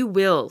will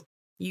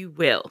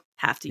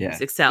have to use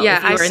Excel. Yeah,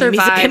 I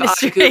survive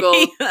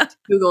on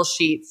Google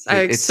Sheets.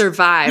 I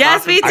survive.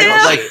 Yes, me too.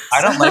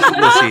 I don't like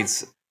Google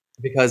Sheets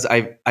because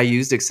I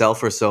used Excel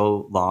for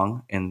so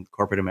long in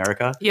corporate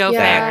America. Yo,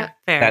 fair.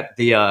 That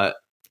the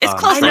it's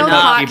close I know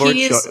enough.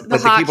 the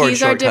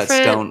hotkeys are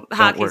different.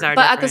 Hotkeys are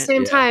but at the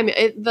same time,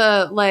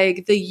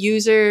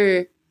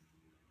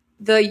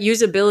 the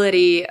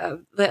usability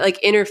of the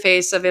like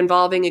interface of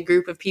involving a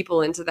group of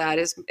people into that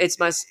it's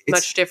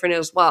much different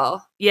as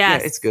well.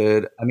 Yes. Yeah, it's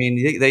good. I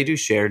mean, they do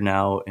shared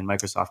now in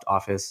Microsoft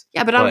Office.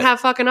 Yeah, but I don't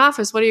have fucking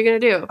Office. What are you going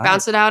to do?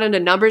 Bounce it out into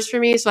numbers for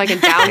me so I can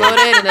download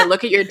it and then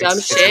look at your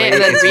dumb shit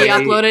and then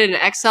re-upload it in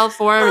an Excel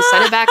form and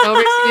send it back over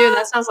to you?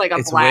 That sounds like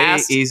a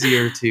blast. It's way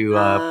easier to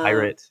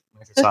pirate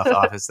Microsoft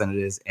Office than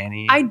it is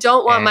any. I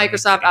don't want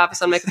Microsoft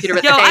Office on my computer.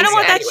 But I don't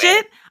want that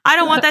shit. I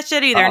don't want that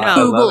shit either. No.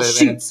 Google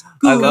Sheets.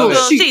 Google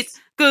Sheets.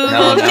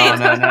 Google Sheets.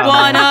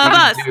 One of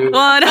us.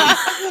 One of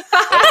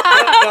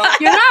us.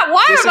 You're not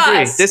one of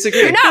us.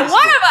 Disagree. You're not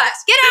one of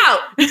us. Get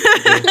out.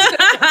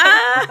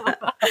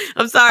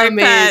 I'm sorry,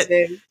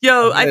 Amazing. Pat.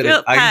 Yo, I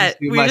feel Pat.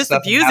 We're just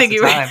abusing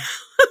you.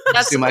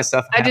 That's do my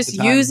stuff. I just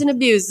use and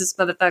abuse this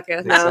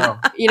motherfucker. No,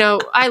 you know,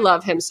 I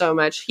love him so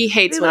much. He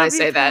hates when I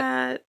say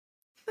that.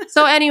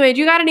 So anyway, do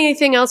you got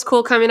anything else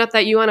cool coming up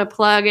that you want to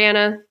plug,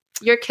 Anna?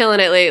 You're killing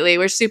it lately.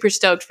 We're super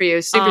stoked for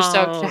you. Super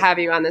stoked to have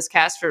you on this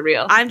cast for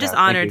real. I'm just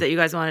honored that you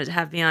guys wanted to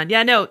have me on.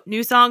 Yeah, no,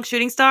 new song,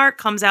 Shooting Star,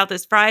 comes out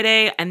this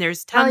Friday, and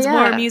there's tons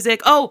more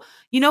music. Oh,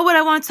 you know what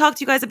I want to talk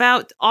to you guys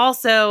about?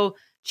 Also,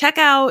 check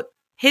out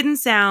Hidden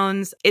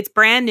Sounds. It's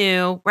brand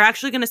new. We're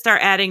actually going to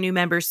start adding new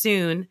members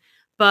soon.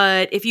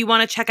 But if you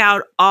want to check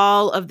out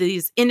all of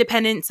these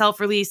independent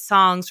self-release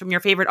songs from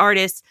your favorite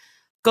artists,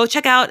 go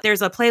check out.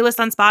 There's a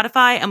playlist on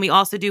Spotify, and we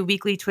also do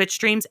weekly Twitch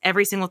streams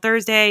every single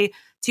Thursday,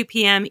 2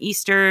 p.m.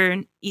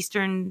 Eastern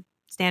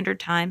Standard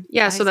Time.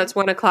 Yeah, so that's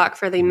 1 o'clock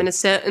for the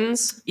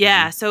Minnesotans.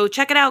 Yeah, so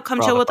check it out.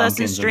 Come chill with us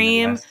and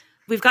stream.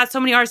 We've got so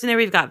many artists in there.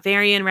 We've got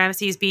Varian,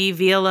 Ramesses B,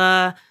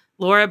 Vila,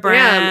 Laura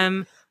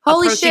Bram,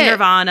 Holy Approaching shit.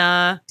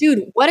 Nirvana.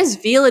 Dude, what is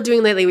Vila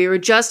doing lately? We were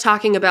just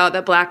talking about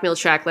that Blackmail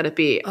track, Let It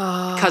Be,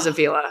 because of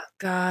Vila.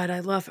 God, I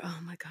love her. Oh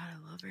my God,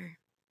 I love her.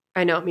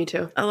 I know, me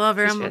too. I love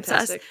her. She's I'm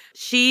fantastic.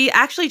 obsessed. She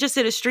actually just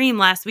did a stream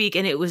last week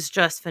and it was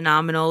just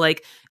phenomenal.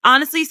 Like,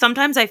 honestly,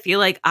 sometimes I feel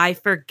like I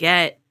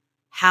forget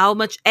how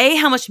much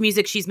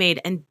music she's made,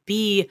 and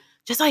B,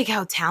 just like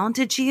how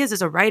talented she is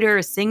as a writer,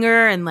 a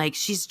singer, and like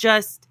she's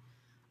just,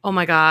 oh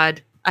my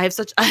God. I have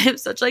such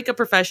like a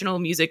professional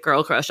music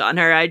girl crush on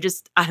her. I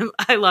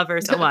love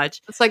her so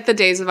much. It's like the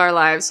days of our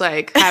lives,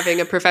 like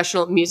having a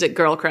professional music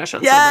girl crush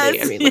on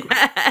somebody. I mean,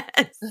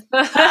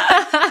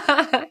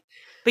 yes.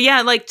 But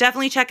yeah, like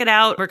definitely check it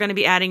out. We're going to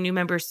be adding new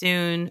members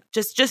soon.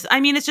 I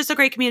mean, it's just a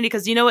great community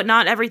because you know what?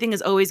 Not everything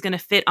is always going to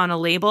fit on a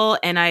label.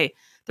 And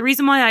the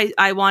reason why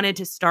I wanted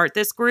to start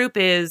this group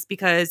is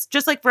because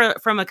just like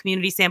from a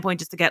community standpoint,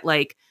 just to get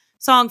like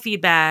song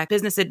feedback,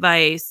 business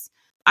advice.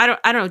 I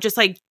don't know, just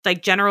like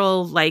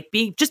general, like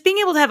being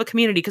able to have a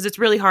community, because it's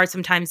really hard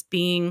sometimes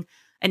being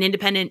an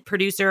independent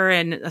producer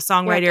and a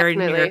songwriter and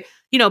you're,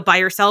 you know, by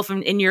yourself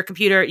in your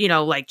computer, you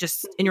know, like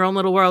just in your own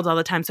little world all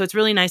the time. So it's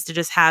really nice to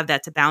just have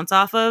that to bounce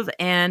off of.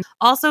 And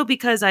also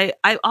because I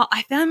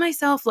found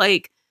myself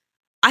like,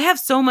 I have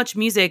so much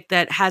music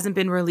that hasn't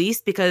been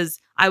released because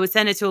I would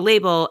send it to a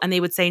label and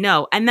they would say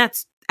no. And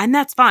that's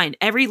fine.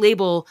 Every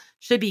label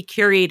should be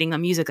curating the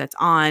music that's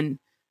on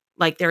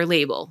like their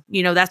label,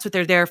 you know, that's what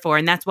they're there for.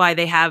 And that's why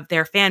they have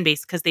their fan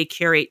base, because they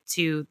curate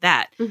to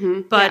that.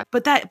 Mm-hmm. But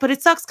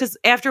it sucks because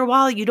after a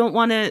while you don't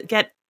want to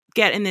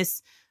get in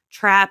this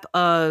trap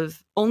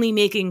of only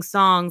making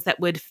songs that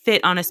would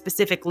fit on a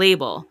specific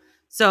label.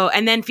 So,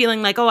 and then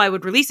feeling like, oh, I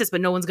would release this, but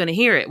no one's going to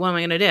hear it. What am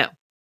I going to do?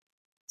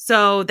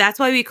 So that's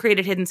why we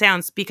created Hidden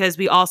Sounds, because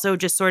we also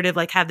just sort of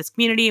like have this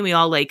community and we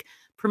all like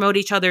promote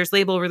each other's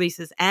label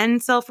releases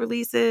and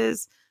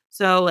self-releases.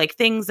 So like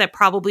things that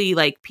probably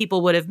like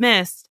people would have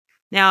missed,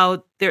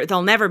 now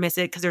they'll never miss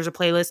it because there's a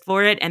playlist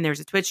for it and there's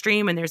a Twitch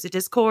stream and there's a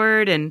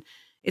Discord, and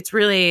it's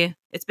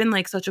been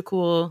like such a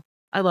cool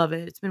I love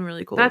it. It's been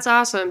really cool. That's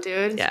awesome,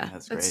 dude. Yeah.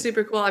 That's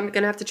super cool. I'm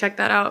going to have to check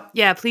that out.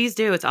 Yeah, please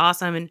do. It's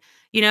awesome. And,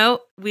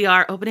 we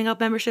are opening up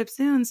membership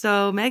soon.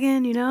 So,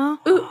 Megan,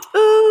 Ooh.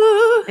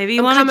 Maybe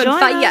you want to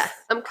join us.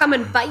 I'm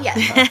coming by ya.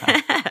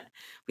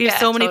 We have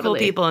so many cool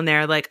people in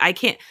there. Like, I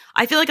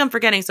feel like I'm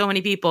forgetting so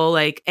many people.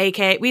 Like, we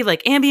have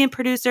like ambient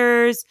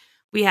producers.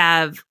 We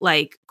have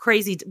like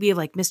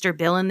Mr.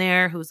 Bill in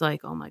there who's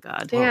like, oh my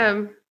God.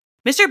 Damn.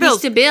 Mr. Bill.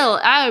 Mr. Bill.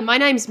 Oh, my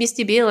name's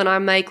Mr. Bill and I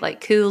make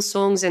like cool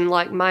songs and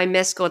like my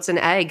mascot's an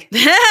egg.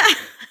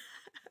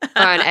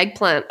 Or an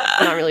eggplant.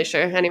 I'm not really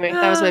sure. Anyway,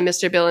 that was my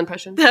Mr. Bill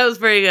impression. That was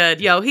pretty good.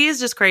 Yo, he is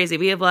just crazy.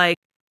 We have like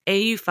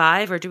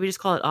AU5 or do we just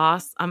call it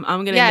Oz? I'm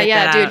going to admit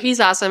that dude. out. He's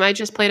awesome. I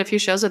just played a few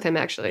shows with him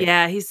actually.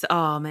 Yeah, he's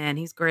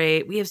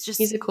great.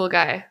 He's a cool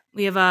guy.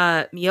 We have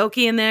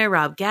Miyoki in there,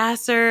 Rob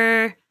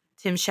Gasser,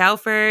 Tim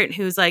Schaufert,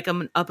 who's like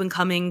an up and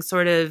coming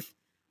sort of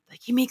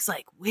like he makes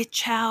like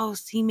Witch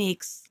House. He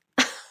makes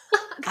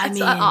That's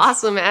an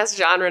awesome ass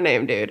genre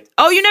name, dude.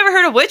 Oh, you never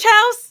heard of Witch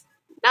House?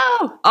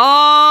 No.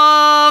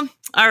 Oh,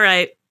 all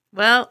right.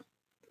 Well,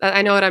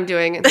 I know what I'm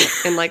doing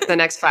in like the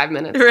next 5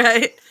 minutes.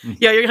 Right.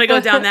 Yeah, you're going to go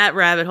down that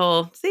rabbit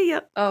hole. See ya.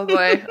 Oh,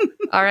 boy.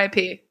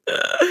 R.I.P.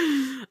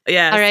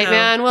 Yeah. All right,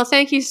 man. Well,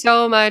 thank you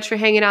so much for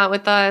hanging out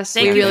with us.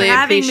 Thank you really for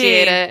having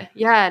appreciate me. it.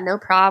 Yeah, no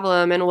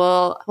problem. And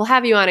we'll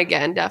have you on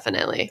again,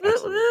 definitely. Well,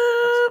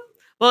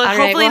 All right,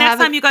 hopefully we'll next have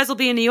time you guys will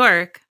be in New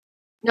York.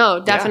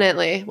 No,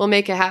 definitely. We'll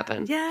make it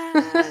happen.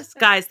 Yes.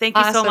 Guys, thank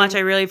you so Awesome. much. I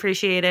really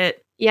appreciate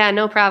it. Yeah,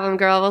 no problem,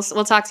 girl.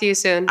 We'll talk to you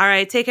soon. All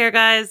right. Take care,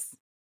 guys.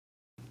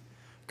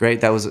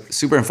 Great. That was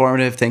super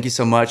informative. Thank you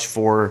so much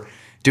for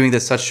doing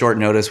this such short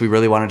notice. We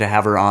really wanted to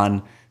have her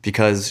on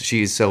because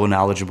she's so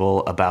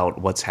knowledgeable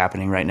about what's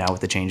happening right now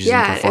with the changes in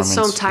Yeah, performance.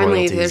 it's so timely.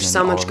 royalties, There's and so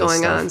all much of this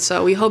going stuff. on.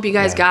 So we hope you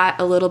guys got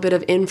a little bit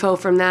of info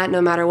from that,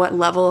 no matter what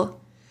level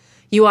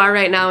you are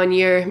right now in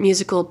your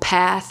musical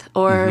path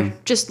or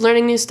just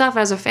learning new stuff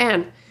as a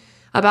fan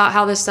about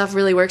how this stuff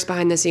really works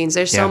behind the scenes.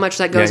 There's so much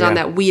that goes on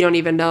that we don't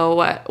even know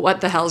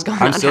what the hell's going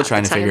on. I'm still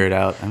trying to figure it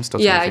out. I'm still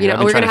trying to figure it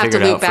out. We're going to have to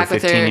loop back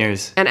with her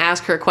years. and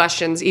ask her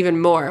questions even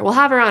more. We'll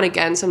have her on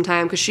again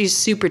sometime because she's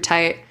super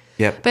tight.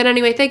 Yep. But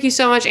anyway, thank you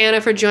so much,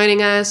 Anna, for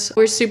joining us.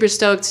 We're super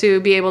stoked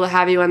to be able to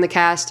have you on the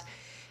cast.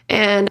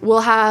 And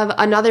we'll have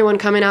another one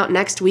coming out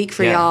next week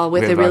for y'all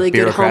with a really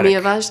good homie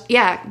of us.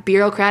 Yeah,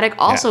 Bureaucratic,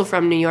 also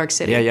from New York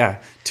City.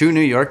 Yeah. 2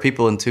 New York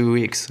people in 2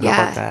 weeks. How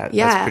about that?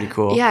 Yeah. That's pretty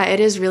cool. Yeah, it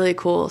is really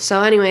cool.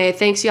 So anyway,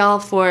 thanks y'all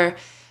for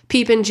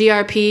peeping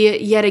GRP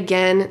yet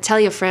again. Tell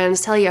your friends,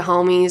 tell your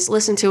homies.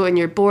 Listen to it when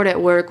you're bored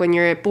at work, when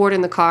you're bored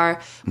in the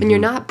car, when you're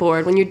not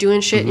bored, when you're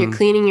doing shit and you're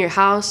cleaning your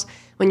house.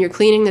 When you're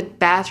cleaning the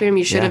bathroom,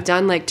 you should have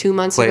done like 2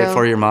 months ago. Play it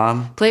for your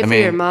mom. Play it for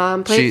your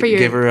mom. Play it for your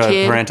kid. Give her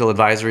a parental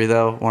advisory,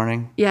 though,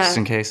 warning. Yeah. Just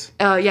in case.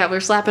 Oh, yeah,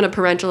 we're slapping a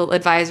parental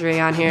advisory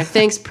on here.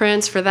 Thanks,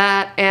 Prince, for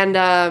that.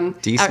 And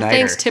D. Snyder.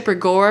 Thanks, Tipper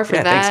Gore, for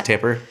that. Thanks,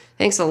 Tipper.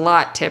 Thanks a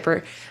lot,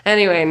 Tipper.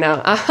 Anyway,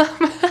 no.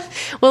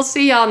 We'll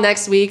see y'all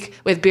next week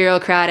with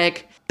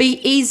Bureaucratic. Be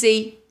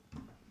easy.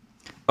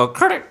 Oh,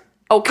 cut it.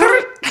 Oh, cut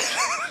it.